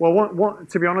that? Well,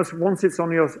 to be honest, once it's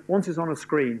on a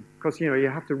screen, because you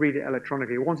have to read it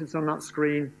electronically. Once it's on that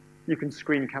screen, you can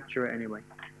screen capture it anyway.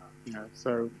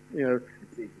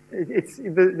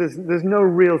 There's no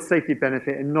real safety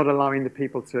benefit in not allowing the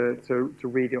people to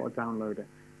read it or download it.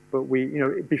 But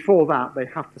before that, they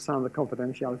have to sign the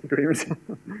confidentiality agreement.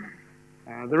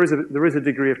 There is a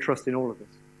degree of trust in all of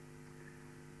this.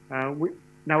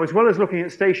 Now, as well as looking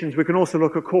at stations, we can also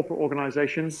look at corporate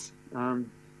organizations.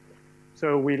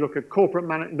 So we look at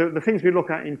the things we look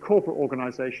at in corporate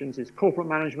organizations is corporate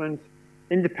management,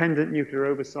 independent nuclear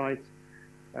oversight,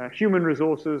 human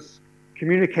resources,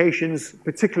 communications,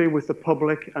 particularly with the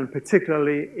public and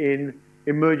particularly in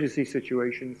emergency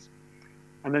situations,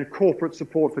 and then corporate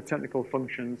support for technical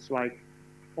functions like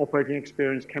operating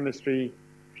experience, chemistry,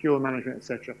 fuel management,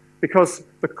 etc. Because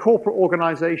the corporate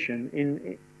organization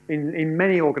in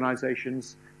many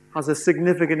organizations has a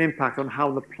significant impact on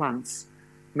how the plants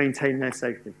maintain their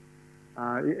safety.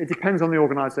 It depends on the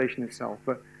organization itself,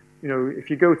 but if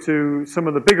you go to some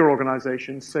of the bigger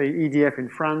organizations, say EDF in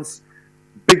France,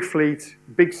 big fleet,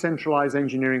 big centralized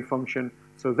engineering function,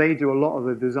 so they do a lot of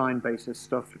the design basis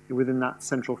stuff within that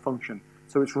central function.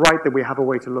 So it's right that we have a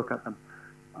way to look at them.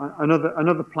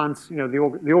 Another plant,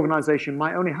 the organization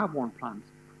might only have one plant.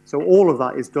 So all of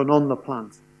that is done on the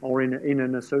plant or in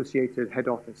an associated head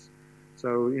office.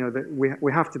 So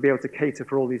we have to be able to cater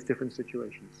for all these different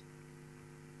situations.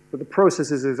 But the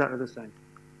process is exactly the same.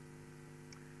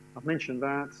 I've mentioned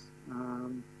that.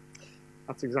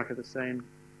 That's exactly the same.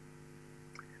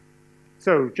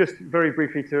 So just very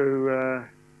briefly to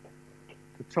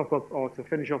top up or to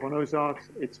finish off on OSART,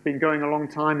 it's been going a long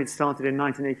time. It started in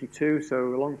 1982,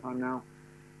 so a long time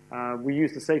now. We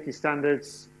use the safety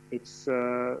standards. It's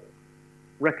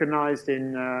recognized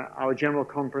in our general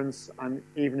conference and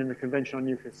even in the Convention on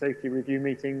Nuclear Safety review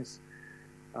meetings.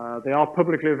 They are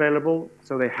publicly available,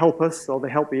 so they help us, or they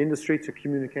help the industry to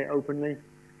communicate openly.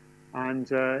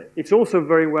 And it's also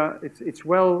it's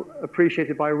well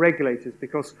appreciated by regulators,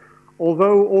 because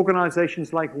although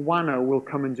organizations like WANO will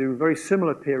come and do very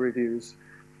similar peer reviews,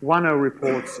 WANO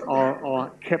reports are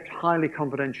kept highly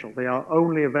confidential. They are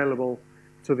only available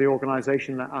to the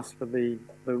organization that asks for the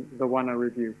WANO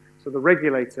review. So the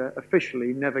regulator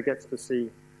officially never gets to see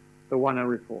the WANO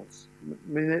reports.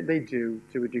 I mean, they do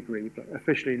to a degree, but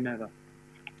officially never.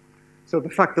 So the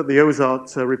fact that the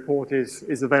OSART report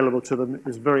is available to them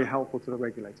is very helpful to the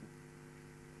regulator.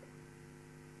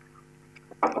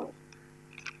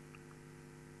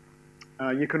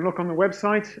 You can look on the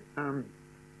website.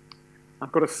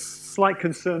 I've got a slight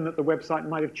concern that the website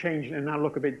might have changed and now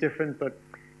look a bit different, but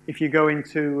if you go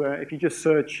into, if you just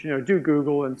search, do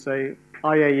Google and say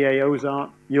IAEA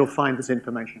OSART, you'll find this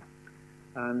information.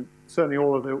 And certainly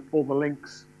all the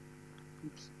links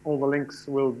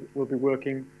will be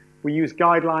working. We use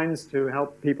guidelines to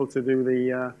help people to do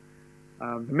the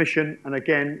mission, and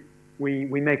again, we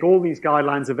make all these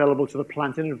guidelines available to the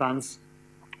plant in advance,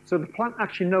 so the plant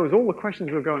actually knows all the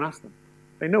questions we'll go and ask them.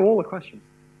 They know all the questions.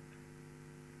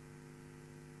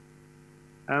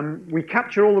 We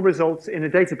capture all the results in a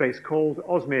database called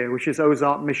OSMIR, which is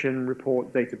OSART Mission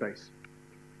Report Database.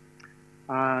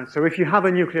 So if you have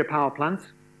a nuclear power plant,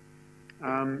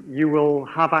 you will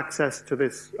have access to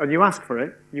this, and you ask for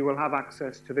it, you will have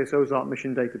access to this OSART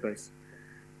Mission Database.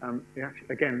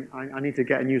 Again, I need to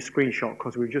get a new screenshot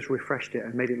because we've just refreshed it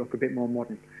and made it look a bit more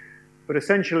modern. But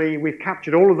essentially, we've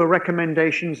captured all of the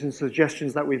recommendations and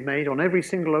suggestions that we've made on every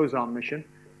single OSART mission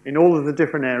in all of the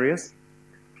different areas.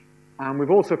 And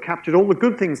we've also captured all the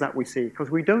good things that we see, because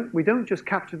we don't just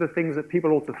capture the things that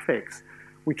people ought to fix.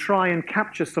 We try and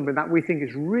capture something that we think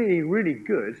is really, really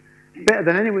good, better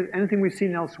than anything we've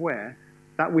seen elsewhere,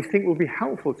 that we think will be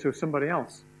helpful to somebody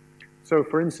else. So,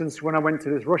 for instance, when I went to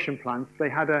this Russian plant, they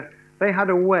had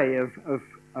a way of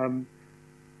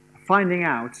finding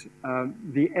out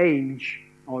the age,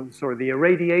 or sorry, the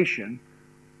irradiation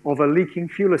of a leaking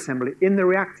fuel assembly in the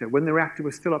reactor when the reactor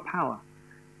was still at power.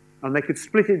 And they could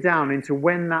split it down into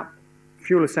when that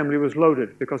fuel assembly was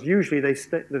loaded, because usually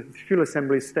the fuel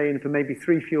assemblies stay in for maybe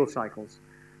 3 fuel cycles.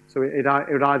 So it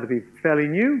would either be fairly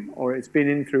new, or it's been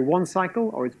in through 1 cycle,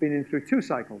 or it's been in through 2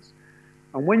 cycles.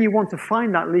 And when you want to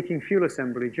find that leaking fuel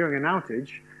assembly during an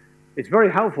outage, it's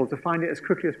very helpful to find it as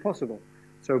quickly as possible.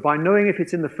 So by knowing if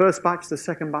it's in the first batch, the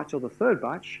second batch, or the third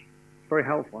batch, it's very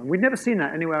helpful. And we'd never seen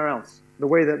that anywhere else, the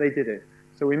way that they did it.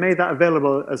 So we made that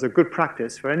available as a good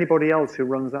practice for anybody else who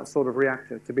runs that sort of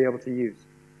reactor to be able to use.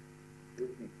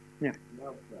 Yeah.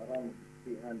 Now around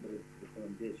 300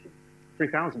 recommendation.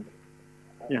 3,000.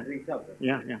 Yeah. 3,000.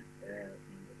 Yeah, yeah.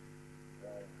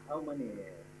 How many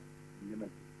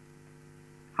implemented?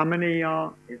 How many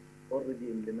are? It's already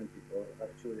implemented or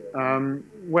actually?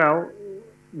 Well,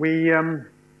 we.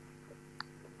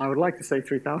 I would like to say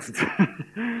 3,000.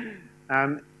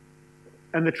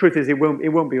 And the truth is, it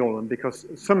won't be all of them, because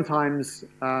sometimes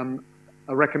a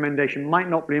recommendation might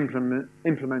not be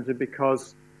implemented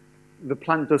because the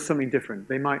plant does something different.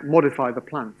 They might modify the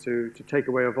plant to take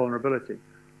away a vulnerability,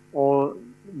 or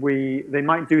they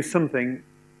might do something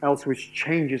else which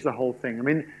changes the whole thing. I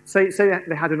mean, say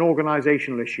they had an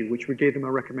organizational issue which we gave them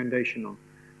a recommendation on,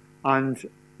 and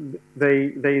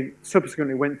they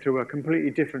subsequently went through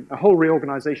a whole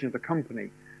reorganization of the company,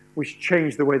 which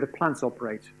changed the way the plants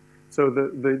operate. So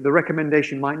the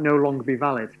recommendation might no longer be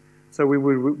valid. So we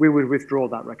would withdraw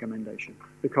that recommendation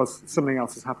because something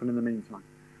else has happened in the meantime.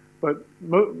 But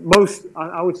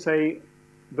I would say,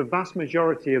 the vast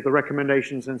majority of the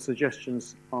recommendations and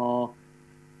suggestions are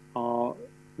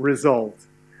resolved.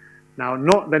 Now,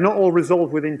 they're not all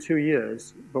resolved within 2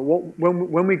 years, but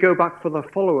when we go back for the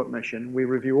follow-up mission, we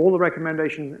review all the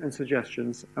recommendations and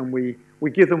suggestions, and we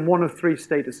give them one of 3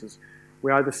 statuses.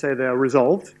 We either say they are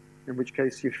resolved, in which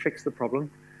case you've fixed the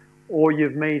problem, or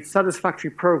you've made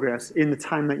satisfactory progress in the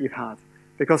time that you've had,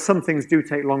 because some things do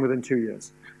take longer than 2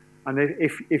 years. And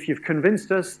if you've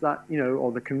convinced us that,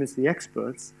 or convinced the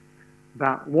experts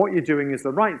that what you're doing is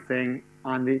the right thing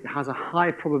and it has a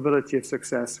high probability of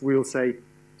success, we'll say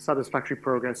satisfactory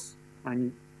progress,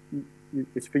 and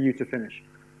it's for you to finish.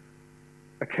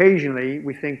 Occasionally,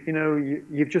 we think,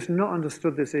 you've just not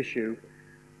understood this issue,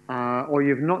 or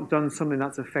you've not done something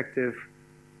that's effective,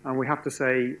 and we have to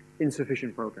say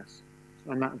insufficient progress,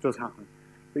 and that does happen.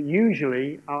 But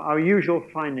usually, our usual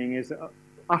finding is that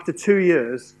after 2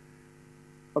 years,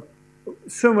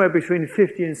 somewhere between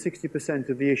 50 and 60%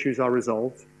 of the issues are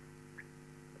resolved.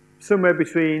 Somewhere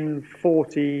between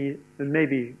 40 and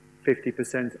maybe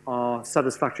 50% are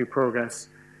satisfactory progress,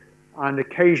 and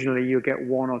occasionally you get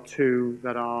 1 or 2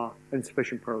 that are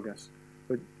insufficient progress.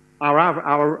 But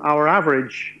our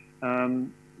average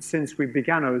since we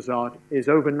began OSART is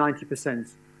over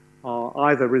 90% are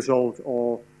either resolved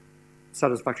or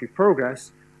satisfactory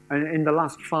progress. And in the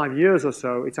last 5 years or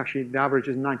so, it's actually, the average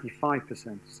is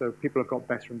 95%. So people have got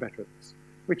better and better at this,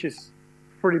 which is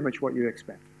pretty much what you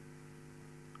expect.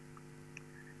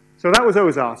 So that was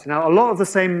OSART. Now, a lot of the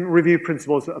same review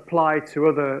principles apply to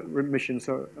other missions,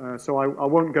 so I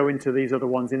won't go into these other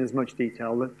ones in as much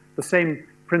detail. The same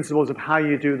principles of how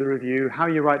you do the review, how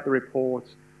you write the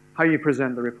report, how you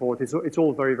present the report, it's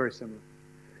all very, very similar.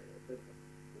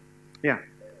 Yeah?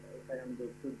 I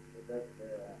understood that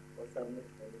OSART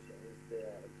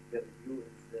the review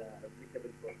is applicable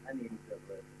for any nuclear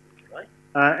facility,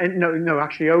 right? No,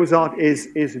 actually, OSART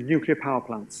is nuclear power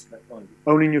plants.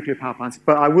 Only nuclear power plants.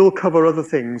 But I will cover other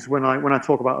things when I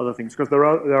talk about other things, because there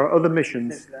are other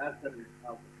missions.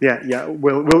 Yeah.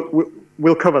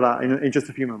 We'll cover that in just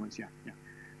a few moments. Yeah.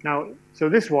 Now, so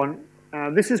this one,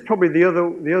 this is probably the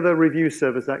other review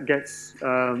service that gets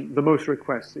the most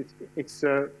requests. It's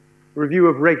a review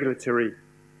of regulatory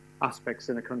aspects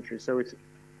in a country. So it's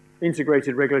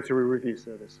Integrated Regulatory Review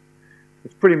Service.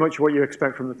 It's pretty much what you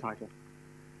expect from the title.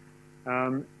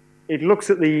 It looks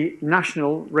at the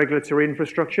national regulatory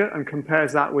infrastructure and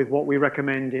compares that with what we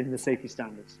recommend in the safety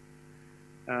standards.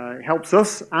 It helps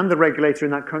us and the regulator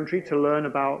in that country to learn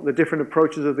about the different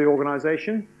approaches of the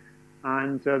organization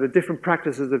and the different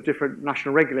practices of different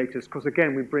national regulators, because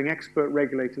again, we bring expert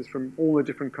regulators from all the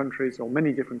different countries, or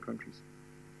many different countries.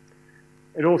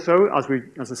 It also,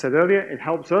 as I said earlier, it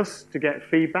helps us to get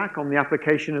feedback on the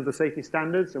application of the safety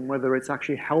standards and whether it's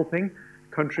actually helping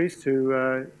countries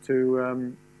to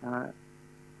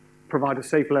provide a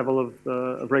safe level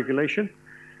of regulation.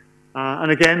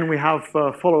 And again, we have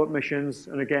follow-up missions,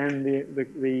 and again,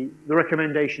 the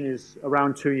recommendation is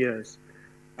around 2 years.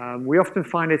 We often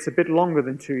find it's a bit longer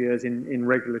than 2 years in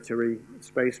regulatory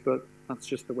space, but that's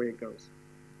just the way it goes.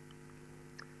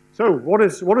 So what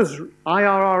does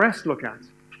IRRS look at?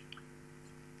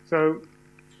 So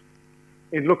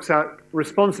it looks at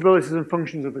responsibilities and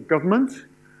functions of the government,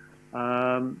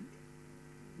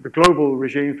 the global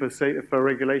regime for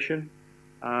regulation,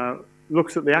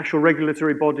 looks at the actual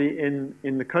regulatory body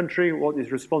in the country, what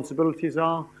its responsibilities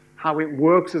are, how it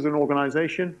works as an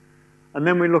organization, and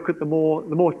then we look at the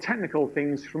more technical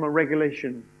things from a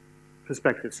regulation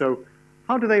perspective. So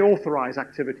how do they authorize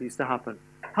activities to happen?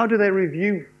 How do they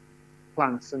review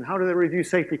plants, and how do they review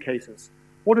safety cases?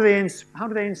 How do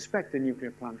they inspect a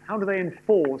nuclear plant? How do they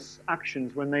enforce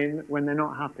actions when they're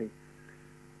not happy?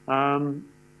 And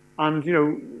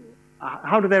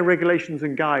how do their regulations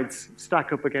and guides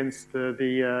stack up against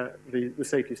the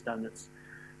safety standards?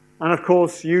 And of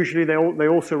course, usually they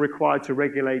also require to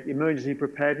regulate emergency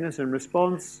preparedness and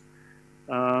response.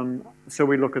 So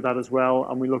we look at that as well,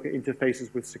 and we look at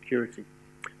interfaces with security.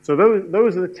 So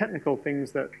those are the technical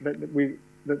things that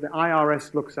the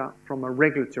IRS looks at from a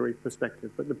regulatory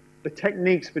perspective. But the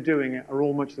techniques for doing it are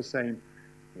all much the same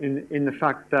in the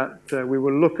fact that we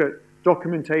will look at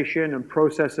documentation and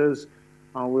processes.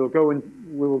 We will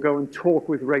go and talk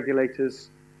with regulators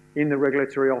in the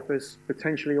regulatory office,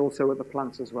 potentially also at the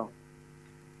plants as well.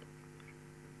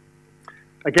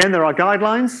 Again, there are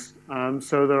guidelines,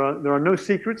 so there are no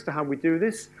secrets to how we do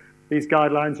this. These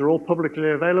guidelines are all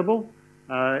publicly available.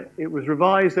 It was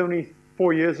revised only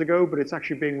 4 years ago, but it's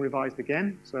actually being revised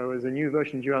again. So there's a new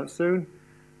version due out soon.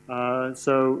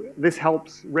 So this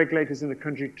helps regulators in the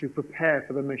country to prepare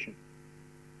for the mission.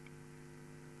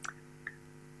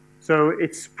 So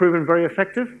it's proven very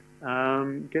effective,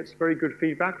 gets very good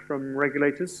feedback from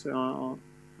regulators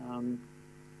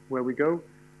where we go.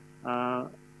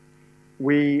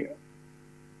 We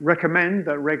recommend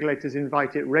that regulators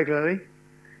invite it regularly.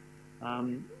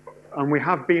 And we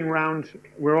have been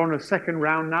we're on a second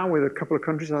round now with a couple of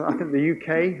countries. I think the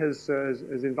UK has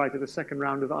invited a second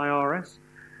round of IRS.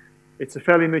 It's a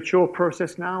fairly mature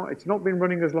process now. It's not been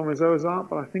running as long as OSART,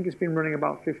 but I think it's been running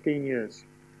about 15 years.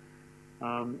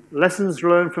 Lessons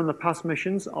learned from the past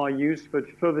missions are used for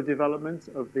further development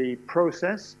of the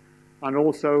process and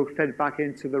also fed back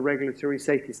into the regulatory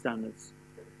safety standards.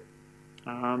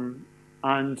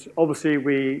 And obviously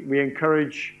we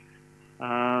encourage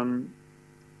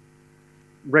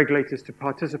regulators to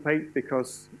participate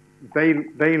because they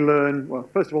learn, well,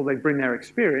 first of all, they bring their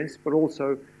experience, but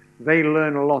also they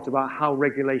learn a lot about how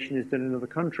regulation is done in other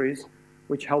countries,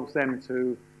 which helps them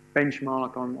to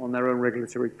benchmark on their own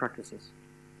regulatory practices.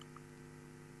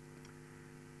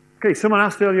 Okay, someone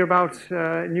asked earlier about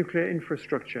nuclear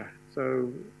infrastructure.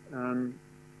 So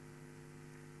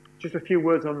just a few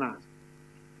words on that.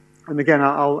 And again,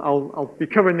 I'll be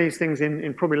covering these things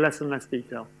in probably less and less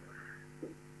detail.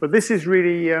 But this is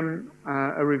really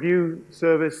a review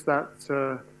service that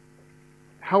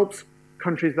helps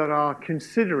countries that are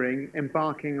considering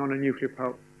embarking on a nuclear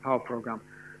power program.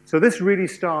 So this really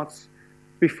starts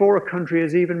before a country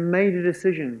has even made a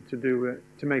decision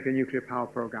to make a nuclear power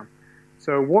program.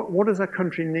 So what does a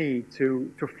country need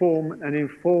to get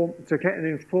an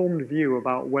informed view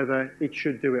about whether it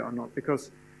should do it or not? Because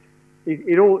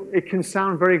it can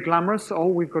sound very glamorous. Oh,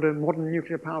 we've got a modern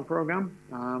nuclear power program.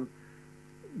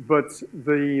 But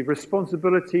the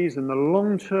responsibilities and the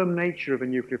long-term nature of a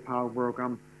nuclear power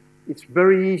program, it's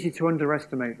very easy to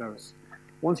underestimate those.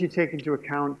 Once you take into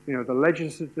account, the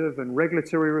legislative and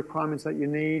regulatory requirements that you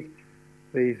need,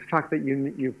 the fact that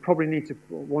you probably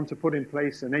want to put in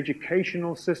place an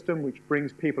educational system which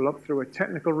brings people up through a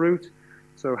technical route.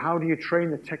 So how do you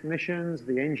train the technicians,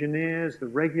 the engineers, the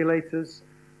regulators,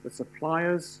 the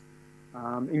suppliers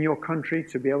in your country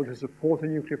to be able to support a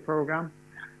nuclear program?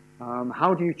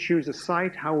 How do you choose a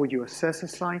site? How would you assess a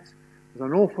site? There's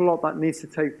an awful lot that needs to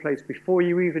take place before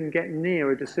you even get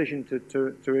near a decision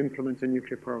to implement a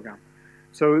nuclear program.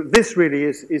 So this really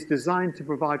is designed to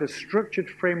provide a structured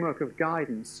framework of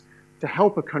guidance to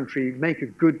help a country make a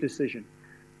good decision.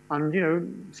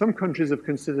 And some countries have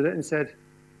considered it and said,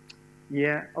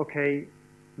 yeah, okay,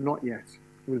 not yet.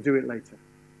 We'll do it later.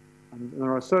 And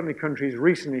there are certainly countries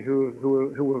recently who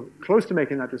were close to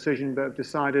making that decision but have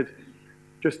decided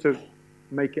just to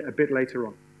make it a bit later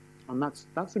on. And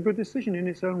that's a good decision in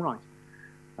its own right.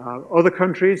 Other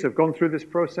countries have gone through this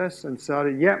process and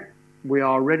said, yeah, we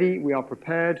are ready, we are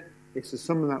prepared, this is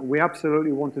something that we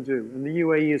absolutely want to do. And the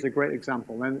UAE is a great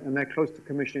example, and they're close to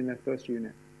commissioning their first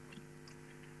unit.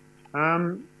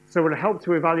 So it'll help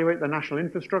to evaluate the national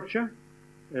infrastructure.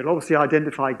 It'll obviously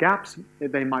identify gaps.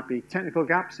 They might be technical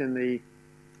gaps in the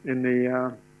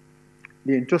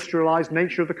the industrialized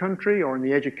nature of the country or in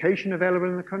the education available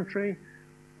in the country.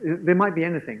 There might be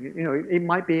anything. You know, it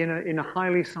might be in a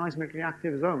highly seismically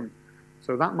active zone.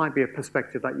 So that might be a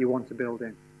perspective that you want to build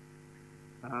in.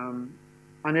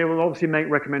 And it will obviously make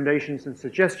recommendations and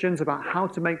suggestions about how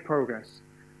to make progress.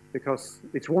 Because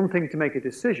it's one thing to make a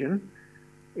decision,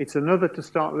 it's another to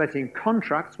start letting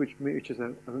contracts, which is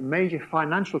a major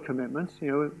financial commitment. You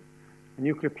know, a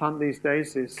nuclear plant these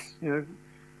days is, you know,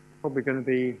 probably going to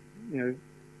be, you know,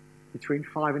 between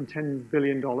 $5 and $10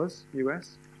 billion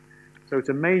US. So it's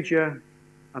a major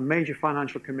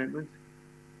financial commitment.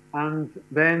 And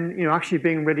then, you know, actually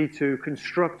being ready to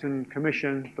construct and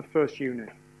commission the first unit.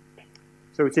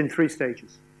 So it's in 3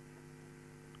 stages.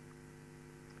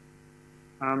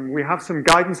 We have some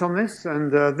guidance on this,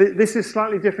 and this is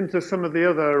slightly different to some of the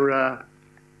other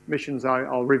missions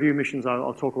I'll review missions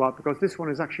I'll talk about, because this one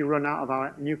is actually run out of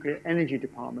our nuclear energy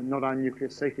department, not our nuclear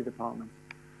safety department.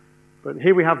 But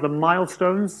here we have the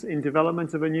milestones in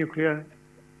development of a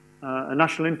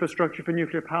national infrastructure for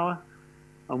nuclear power,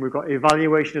 and we've got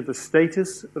evaluation of the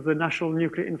status of the national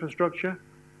nuclear infrastructure.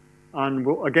 And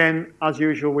again, as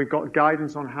usual, we've got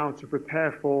guidance on how to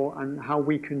prepare for and how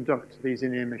we conduct these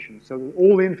INIR missions. So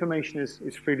all the information is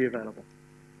freely available.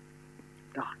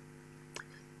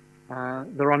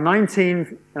 There are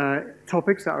 19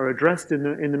 topics that are addressed in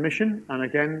the mission. And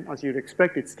again, as you'd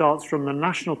expect, it starts from the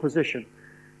national position.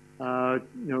 You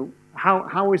know,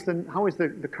 how is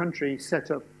the country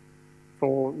set up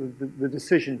for the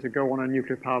decision to go on a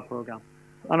nuclear power program?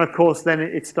 And of course, then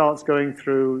it starts going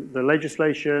through the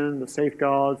legislation, the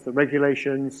safeguards, the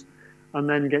regulations, and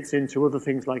then gets into other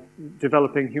things like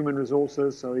developing human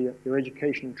resources, so your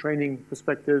education and training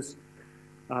perspectives,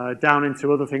 down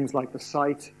into other things like the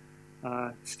site.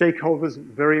 Stakeholders,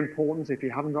 very important. If you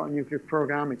haven't got a nuclear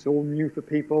program, it's all new for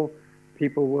people.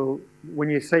 People will, when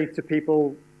you say to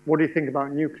people, what do you think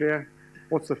about nuclear?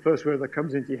 What's the first word that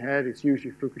comes into your head? It's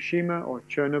usually Fukushima or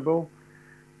Chernobyl.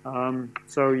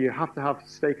 So you have to have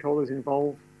stakeholders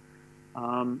involved.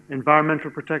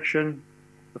 Environmental protection,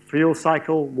 the fuel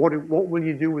cycle, what will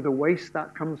you do with the waste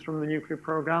that comes from the nuclear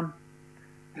program?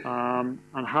 And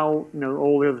how, you know,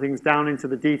 all the other things down into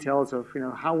the details of, you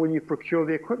know, how will you procure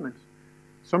the equipment?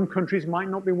 Some countries might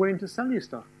not be willing to sell you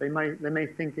stuff. They may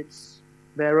think it's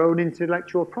their own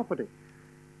intellectual property.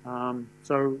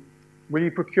 So will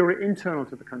you procure it internal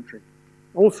to the country?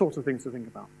 All sorts of things to think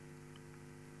about.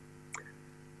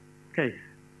 Okay,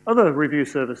 other review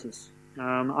services.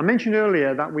 I mentioned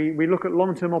earlier that we look at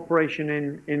long-term operation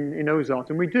in OSART,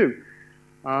 and we do.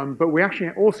 But we actually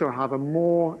also have a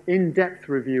more in-depth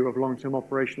review of long-term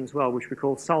operation as well, which we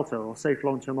call SALTO, or Safe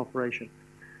Long-Term Operation.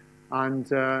 And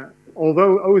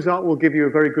although OSART will give you a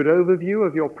very good overview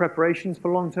of your preparations for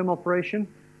long-term operation,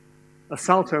 a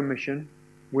SALTO mission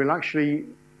will actually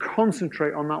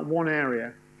concentrate on that one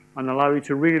area and allow you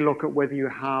to really look at whether you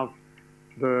have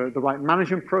the right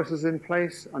management process in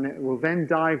place, and it will then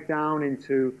dive down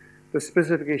into the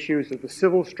specific issues of the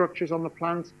civil structures on the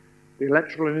plant, the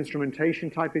electrical and instrumentation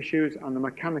type issues, and the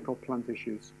mechanical plant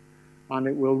issues. And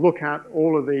it will look at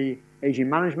all of the aging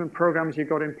management programs you've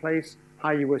got in place,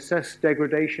 how you assess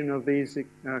degradation of these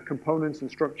components and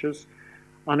structures.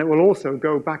 And it will also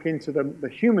go back into the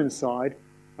human side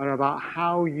and about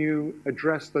how you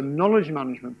address the knowledge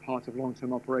management part of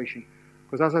long-term operation.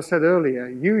 Because as I said earlier,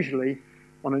 usually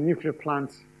on a nuclear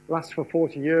plant lasts for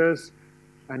 40 years,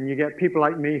 and you get people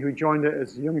like me who joined it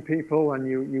as young people, and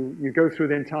you go through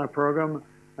the entire program,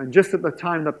 and just at the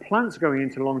time the plant's going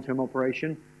into long-term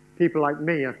operation, people like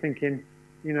me are thinking,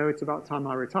 you know, it's about time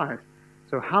I retired.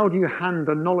 So how do you hand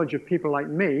the knowledge of people like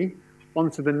me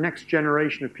onto the next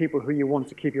generation of people who you want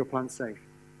to keep your plant safe?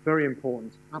 Very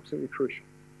important, absolutely crucial.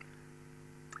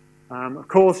 Of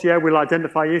course, yeah, we'll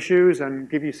identify issues and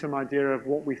give you some idea of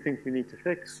what we think we need to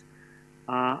fix.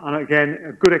 And again,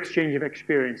 a good exchange of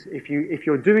experience. If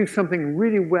you're doing something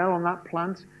really well on that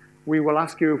plant, we will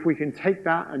ask you if we can take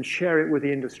that and share it with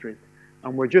the industry.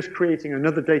 And we're just creating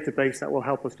another database that will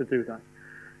help us to do that.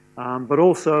 But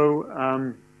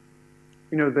also,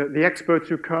 you know, the experts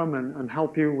who come and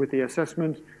help you with the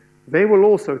assessment, they will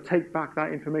also take back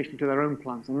that information to their own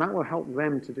plants, and that will help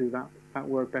them to do that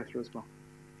work better as well.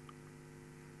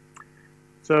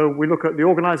 So we look at the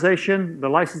organization, the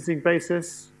licensing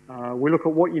basis. We look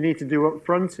at what you need to do up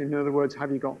front. In other words,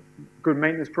 have you got good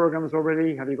maintenance programs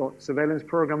already? Have you got surveillance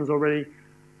programs already?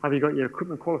 Have you got your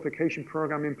equipment qualification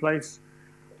program in place?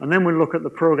 And then we look at the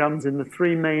programs in the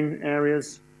 3 main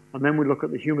areas, and then we look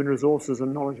at the human resources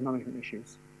and knowledge management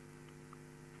issues.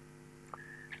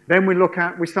 Then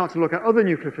we start to look at other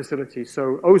nuclear facilities.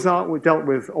 So OSART, we dealt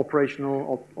with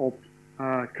operational or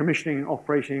commissioning,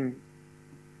 operating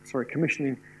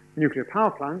commissioning nuclear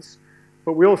power plants,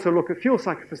 but we also look at fuel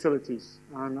cycle facilities.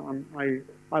 And I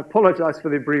apologize for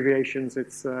the abbreviations.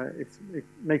 It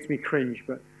makes me cringe,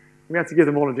 but we had to give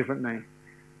them all a different name.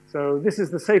 So this is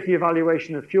the safety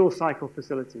evaluation of fuel cycle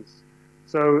facilities.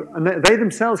 So, and they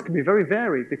themselves can be very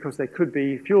varied because they could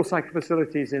be fuel cycle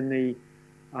facilities in the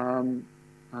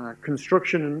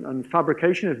construction and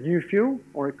fabrication of new fuel,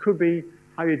 or it could be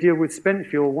how you deal with spent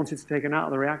fuel once it's taken out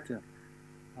of the reactor.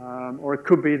 Or it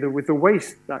could be with the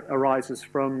waste that arises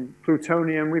from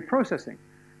plutonium reprocessing.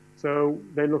 So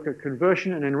they look at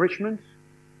conversion and enrichment,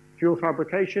 fuel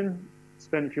fabrication,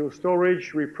 spent fuel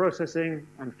storage, reprocessing,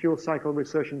 and fuel cycle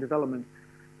research and development.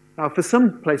 Now, for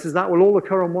some places, that will all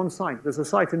occur on one site. There's a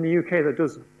site in the UK that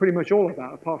does pretty much all of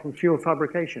that, apart from fuel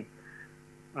fabrication.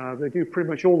 They do pretty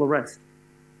much all the rest.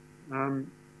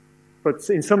 But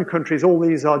in some countries, all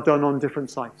these are done on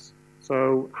different sites.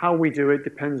 So how we do it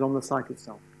depends on the site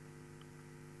itself.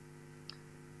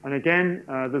 And again,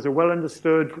 there's a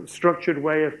well-understood, structured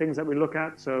way of things that we look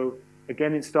at. So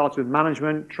again, it starts with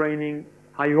management, training,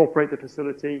 how you operate the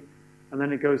facility, and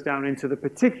then it goes down into the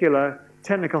particular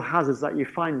technical hazards that you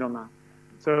find on that.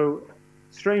 So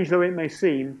strange though it may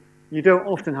seem, you don't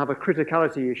often have a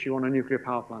criticality issue on a nuclear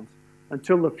power plant.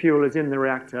 Until the fuel is in the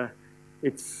reactor,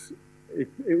 it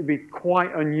would be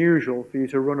quite unusual for you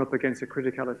to run up against a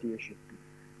criticality issue.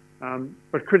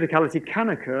 But criticality can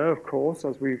occur, of course,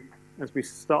 as we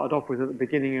started off with at the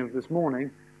beginning of this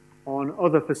morning, on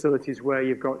other facilities where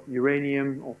you've got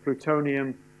uranium or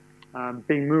plutonium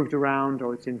being moved around,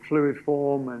 or it's in fluid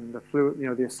form, and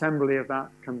the assembly of that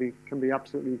can be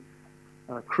absolutely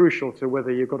crucial to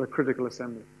whether you've got a critical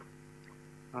assembly.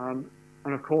 And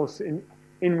of course,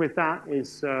 in with that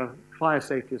is fire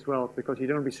safety as well, because you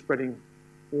don't want to be spreading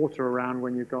water around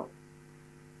when you've got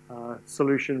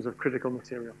solutions of critical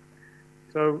material.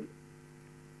 So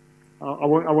I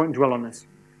won't dwell on this.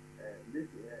 This is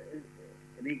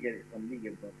legal, from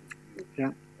legal point of view.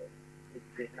 Yeah. If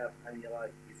they have any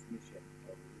right this mission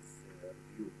or this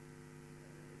review,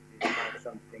 if they find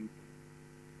something,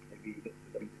 maybe look to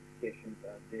the modifications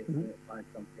and they find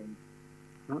something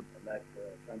like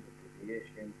standard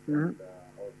deviations and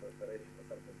or preparation or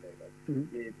something like that.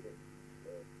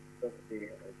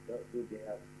 Do they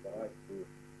have the right to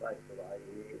write to the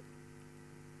IAEA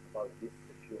about this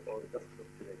issue, or just look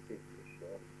to the safety issue?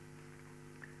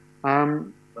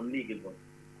 From legal point.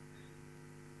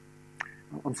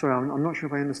 I'm sorry, I'm not sure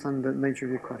if I understand the nature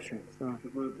of your question. So, To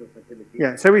go to the facility.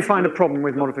 yeah, so we find a problem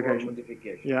with modification.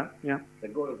 Modification. Yeah, yeah. The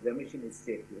goal of the mission is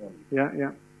safety only. Yeah,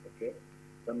 yeah. Okay.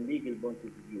 From legal point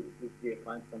of view, if they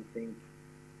find something,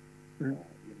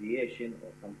 deviation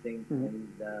or something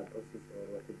in the process or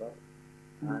whatever,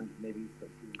 and maybe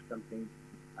something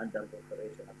under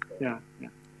operation and so on. Yeah, yeah.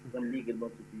 From legal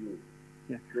point of view,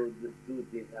 do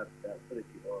they have the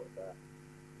authority or the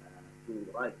to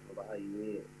write for the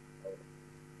IAEA or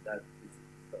that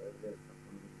there's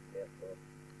something there for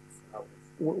how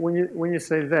it's When you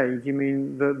say they, do you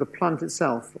mean the plant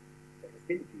itself?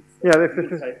 the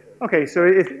facilities? Yeah. Okay. So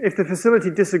if the facility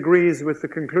disagrees with the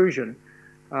conclusion,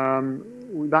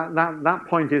 that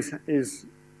point is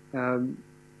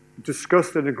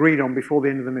discussed and agreed on before the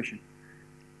end of the mission.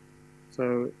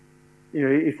 So,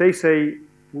 if they say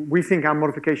we think our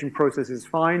modification process is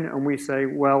fine, and we say,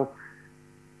 well,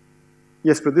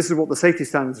 yes, but this is what the safety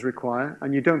standards require,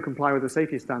 and you don't comply with the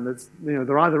safety standards,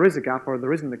 there either is a gap or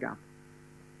there isn't a gap.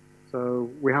 So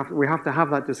we have to have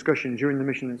that discussion during the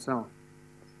mission itself.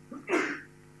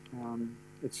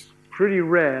 It's pretty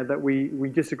rare that we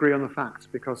disagree on the facts,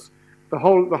 because the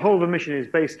whole of the mission is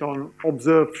based on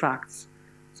observed facts.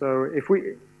 So if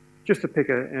we, just to pick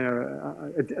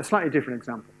a slightly different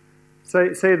example, say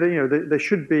that there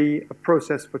should be a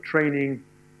process for training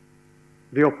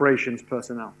the operations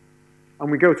personnel.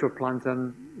 And we go to a plant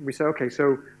and we say, okay,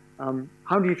 so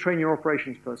how do you train your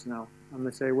operations personnel? And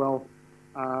they say, well,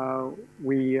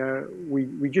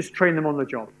 we just train them on the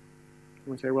job.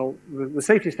 And we say, well, the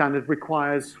safety standard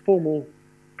requires formal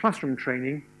classroom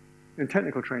training and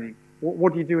technical training.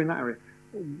 What do you do in that area?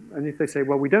 And if they say,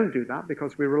 well, we don't do that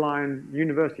because we rely on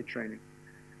university training.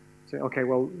 Say, okay,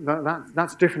 well,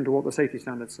 that's different to what the safety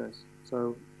standard says.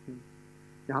 So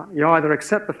you either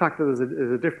accept the fact that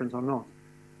there's a difference or not.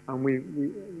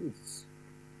 And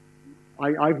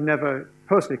I've never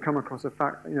personally come across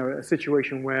a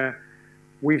situation where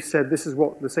we've said this is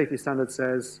what the safety standard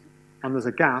says, and there's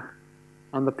a gap,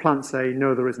 and the plant say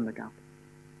no, there isn't a gap.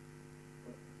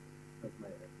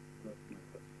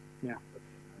 Yeah.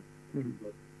 And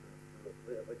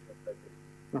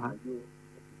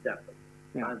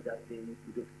that they need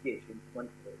modification, 1.5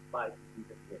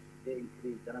 modification. They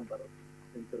increase the number of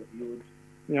interviews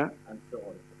and so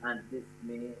on. And this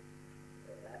may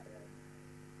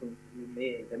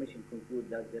the mission conclude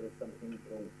that there is something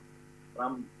wrong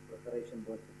from preparation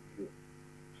point of view.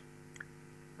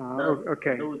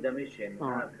 Okay. Does the mission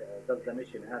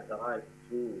have the right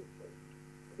to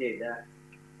say that,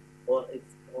 or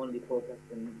it's only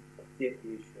focused on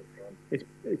safety issues? I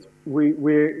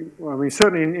mean,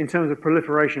 certainly in terms of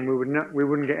proliferation, we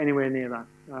wouldn't get anywhere near that,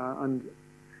 and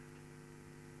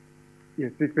yeah,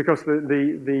 because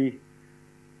the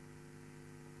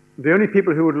only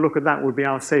people who would look at that would be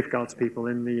our safeguards people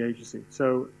in the agency.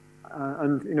 So,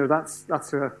 and you know,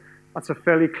 that's a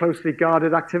fairly closely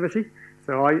guarded activity.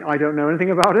 So I don't know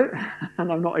anything about it,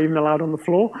 and I'm not even allowed on the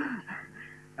floor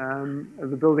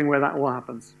of the building where that all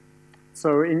happens.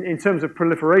 So in terms of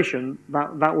proliferation,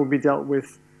 that will be dealt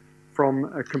with from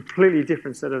a completely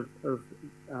different set of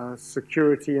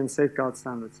security and safeguard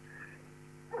standards.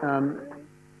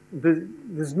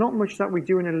 There's not much that we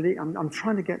do in illegal. I'm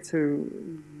trying to get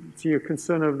to your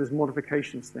concern over this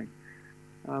modifications thing.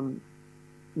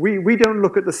 We don't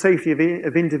look at the safety of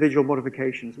individual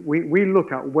modifications. We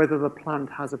look at whether the plant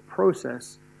has a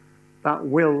process that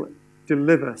will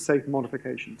deliver safe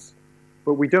modifications.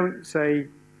 But we don't say,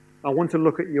 I want to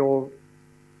look at your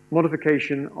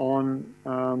modification on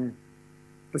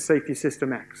the safety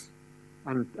system X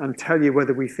and tell you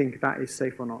whether we think that is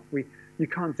safe or not. You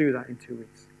can't do that in 2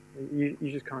 weeks. You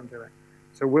just can't do it.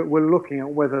 So we're looking at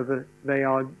whether they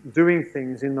are doing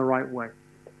things in the right way.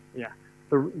 Yeah,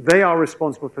 they are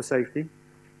responsible for safety,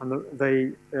 and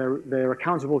they're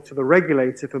accountable to the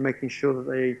regulator for making sure that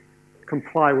they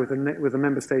comply with the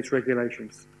member states'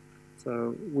 regulations.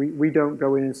 So we don't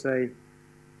go in and say,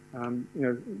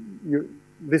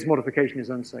 this modification is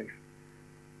unsafe.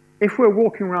 If we're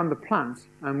walking around the plant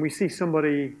and we see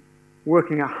somebody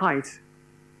working at height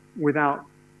without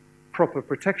proper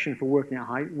protection for working at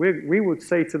height, we would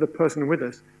say to the person with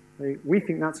us, we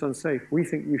think that's unsafe. We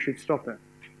think you should stop it.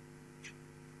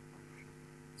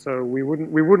 So we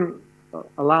wouldn't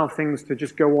allow things to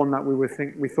just go on that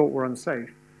we thought were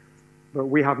unsafe, but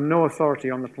we have no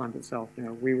authority on the plant itself. You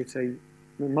know, we would say,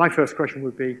 my first question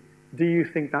would be, do you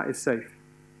think that is safe?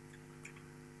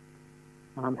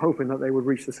 And I'm hoping that they would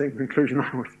reach the same conclusion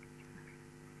I would.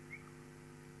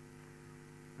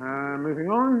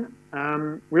 Moving on,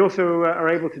 we also are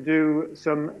able to do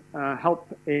some help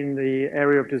in the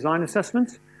area of design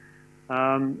assessment.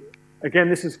 Again,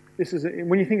 this is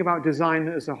when you think about design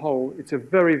as a whole, it's a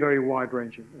very, very wide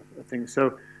range of things.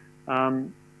 So a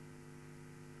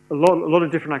lot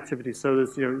of different activities. So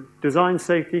there's design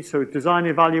safety, so design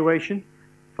evaluation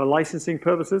for licensing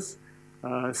purposes,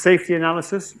 safety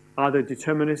analysis, either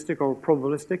deterministic or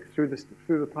probabilistic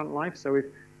through the plant life. So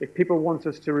if people want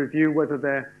us to review whether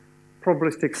their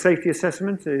probabilistic safety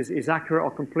assessment is accurate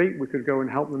or complete, we could go and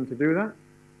help them to do that.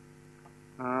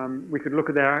 We could look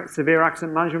at their severe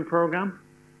accident management program.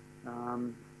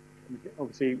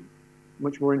 Obviously,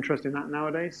 much more interest in that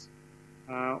nowadays.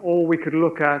 Or we could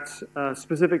look at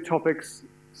specific topics,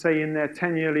 say in their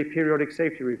 10-yearly periodic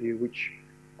safety review, which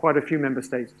quite a few member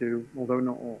states do, although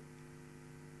not all.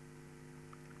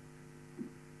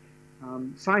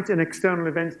 Site and external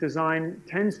events design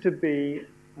tends to be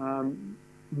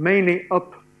mainly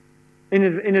up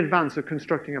in advance of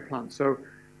constructing a plant. So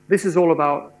this is all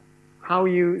about how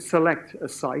you select a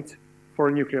site for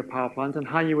a nuclear power plant and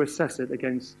how you assess it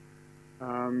against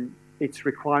its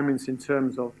requirements in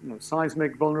terms of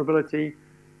seismic vulnerability.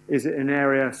 Is it an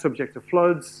area subject to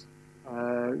floods?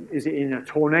 Is it in a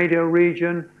tornado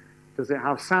region? Does it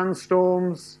have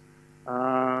sandstorms?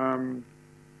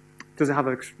 Does it have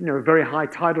a very high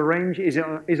tidal range? Is it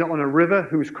on a river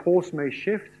whose course may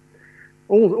shift?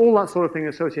 All that sort of thing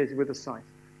associated with the site.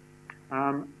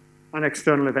 And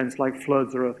external events like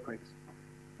floods or earthquakes.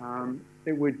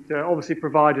 It would obviously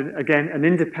provide, again, an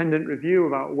independent review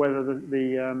about whether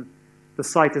the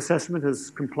site assessment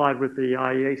has complied with the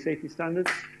IAEA safety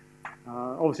standards.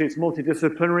 Obviously, it's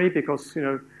multidisciplinary because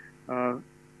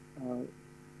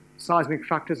seismic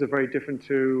factors are very different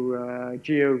to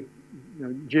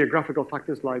geographical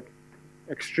factors like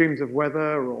extremes of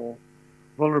weather or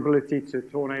vulnerability to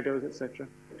tornadoes, etc.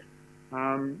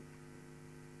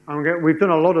 And we've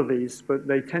done a lot of these, but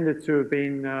they tended to have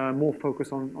been more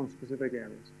focused on specific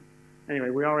areas. Anyway,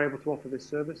 we are able to offer this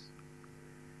service.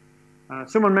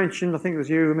 Someone mentioned, I think it was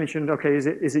you who mentioned, okay, is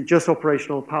it just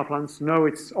operational power plants? No,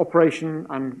 it's operational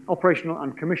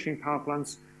and commissioning power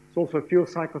plants. It's also fuel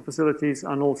cycle facilities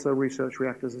and also research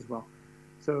reactors as well.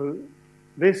 So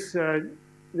this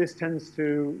tends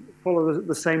to follow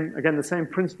the same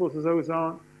principles as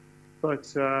OSART,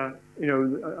 but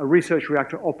a research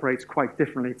reactor operates quite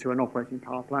differently to an operating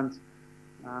power plant.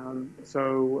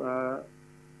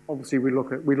 Obviously, we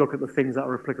look at the things that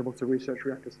are applicable to research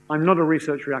reactors. I'm not a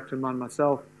research reactor man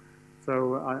myself,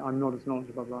 so I'm not as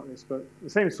knowledgeable about this. But the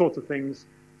same sorts of things: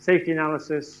 safety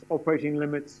analysis, operating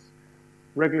limits,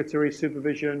 regulatory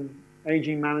supervision,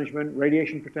 aging management,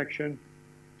 radiation protection,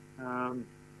 and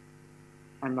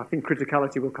I think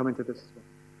criticality will come into this as well.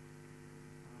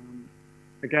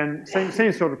 Again,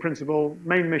 same sort of principle.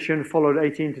 Main mission followed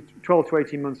 12 to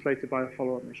 18 months later by a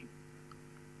follow-up mission.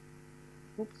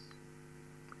 Oops.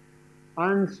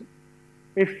 And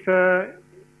if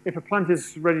a plant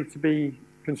is ready to be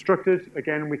constructed,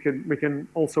 again, we can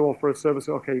also offer a service.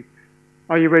 Okay,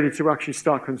 are you ready to actually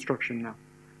start construction now?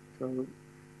 So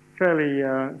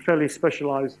fairly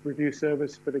specialized review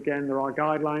service, but again, there are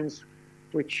guidelines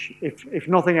which, if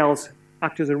nothing else,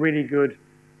 act as a really good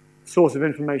source of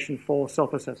information for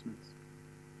self-assessments.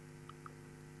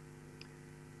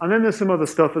 And then there's some other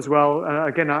stuff as well.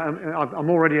 Again, I'm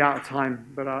already out of time,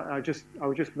 but I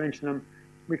would just mention them.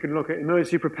 We can look at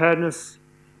emergency preparedness,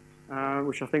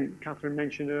 which I think Catherine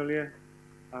mentioned earlier,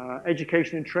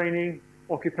 education and training,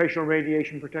 occupational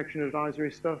radiation protection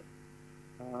advisory stuff,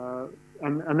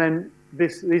 and then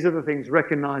these other things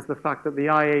recognize the fact that the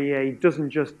IAEA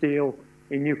doesn't just deal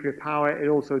in nuclear power; it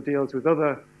also deals with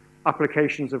other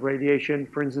applications of radiation,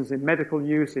 for instance, in medical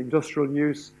use, industrial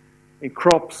use, in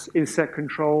crops, insect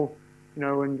control,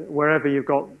 and wherever you've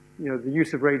got, the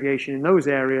use of radiation in those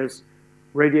areas,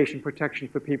 radiation protection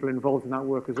for people involved in that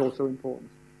work is also important.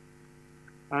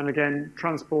 And again,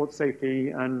 transport safety,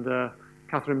 and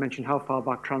Catherine mentioned how far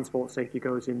back transport safety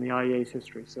goes in the IAEA's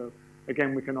history. So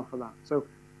again, we can offer that. So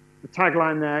the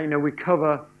tagline there, we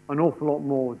cover an awful lot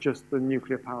more just than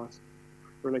nuclear power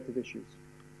related issues.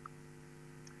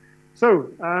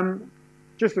 So,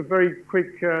 just a very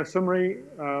quick summary.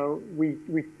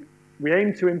 We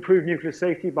aim to improve nuclear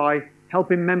safety by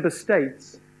helping member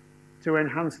states to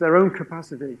enhance their own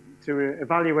capacity to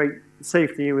evaluate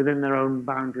safety within their own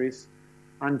boundaries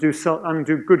and do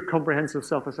good comprehensive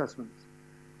self-assessments.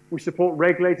 We support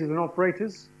regulators and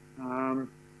operators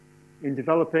in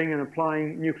developing and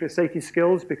applying nuclear safety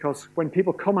skills, because when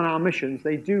people come on our missions,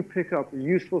 they do pick up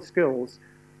useful skills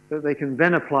that they can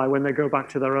then apply when they go back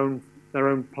to their own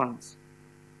plants.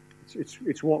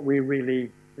 It's what we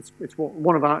really, it's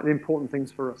one of the important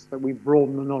things for us, that we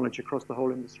broaden the knowledge across the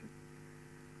whole industry.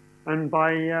 And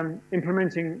by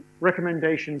implementing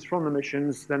recommendations from the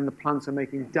missions, then the plants are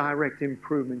making direct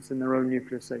improvements in their own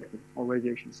nuclear safety or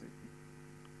radiation safety.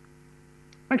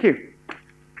 Thank you.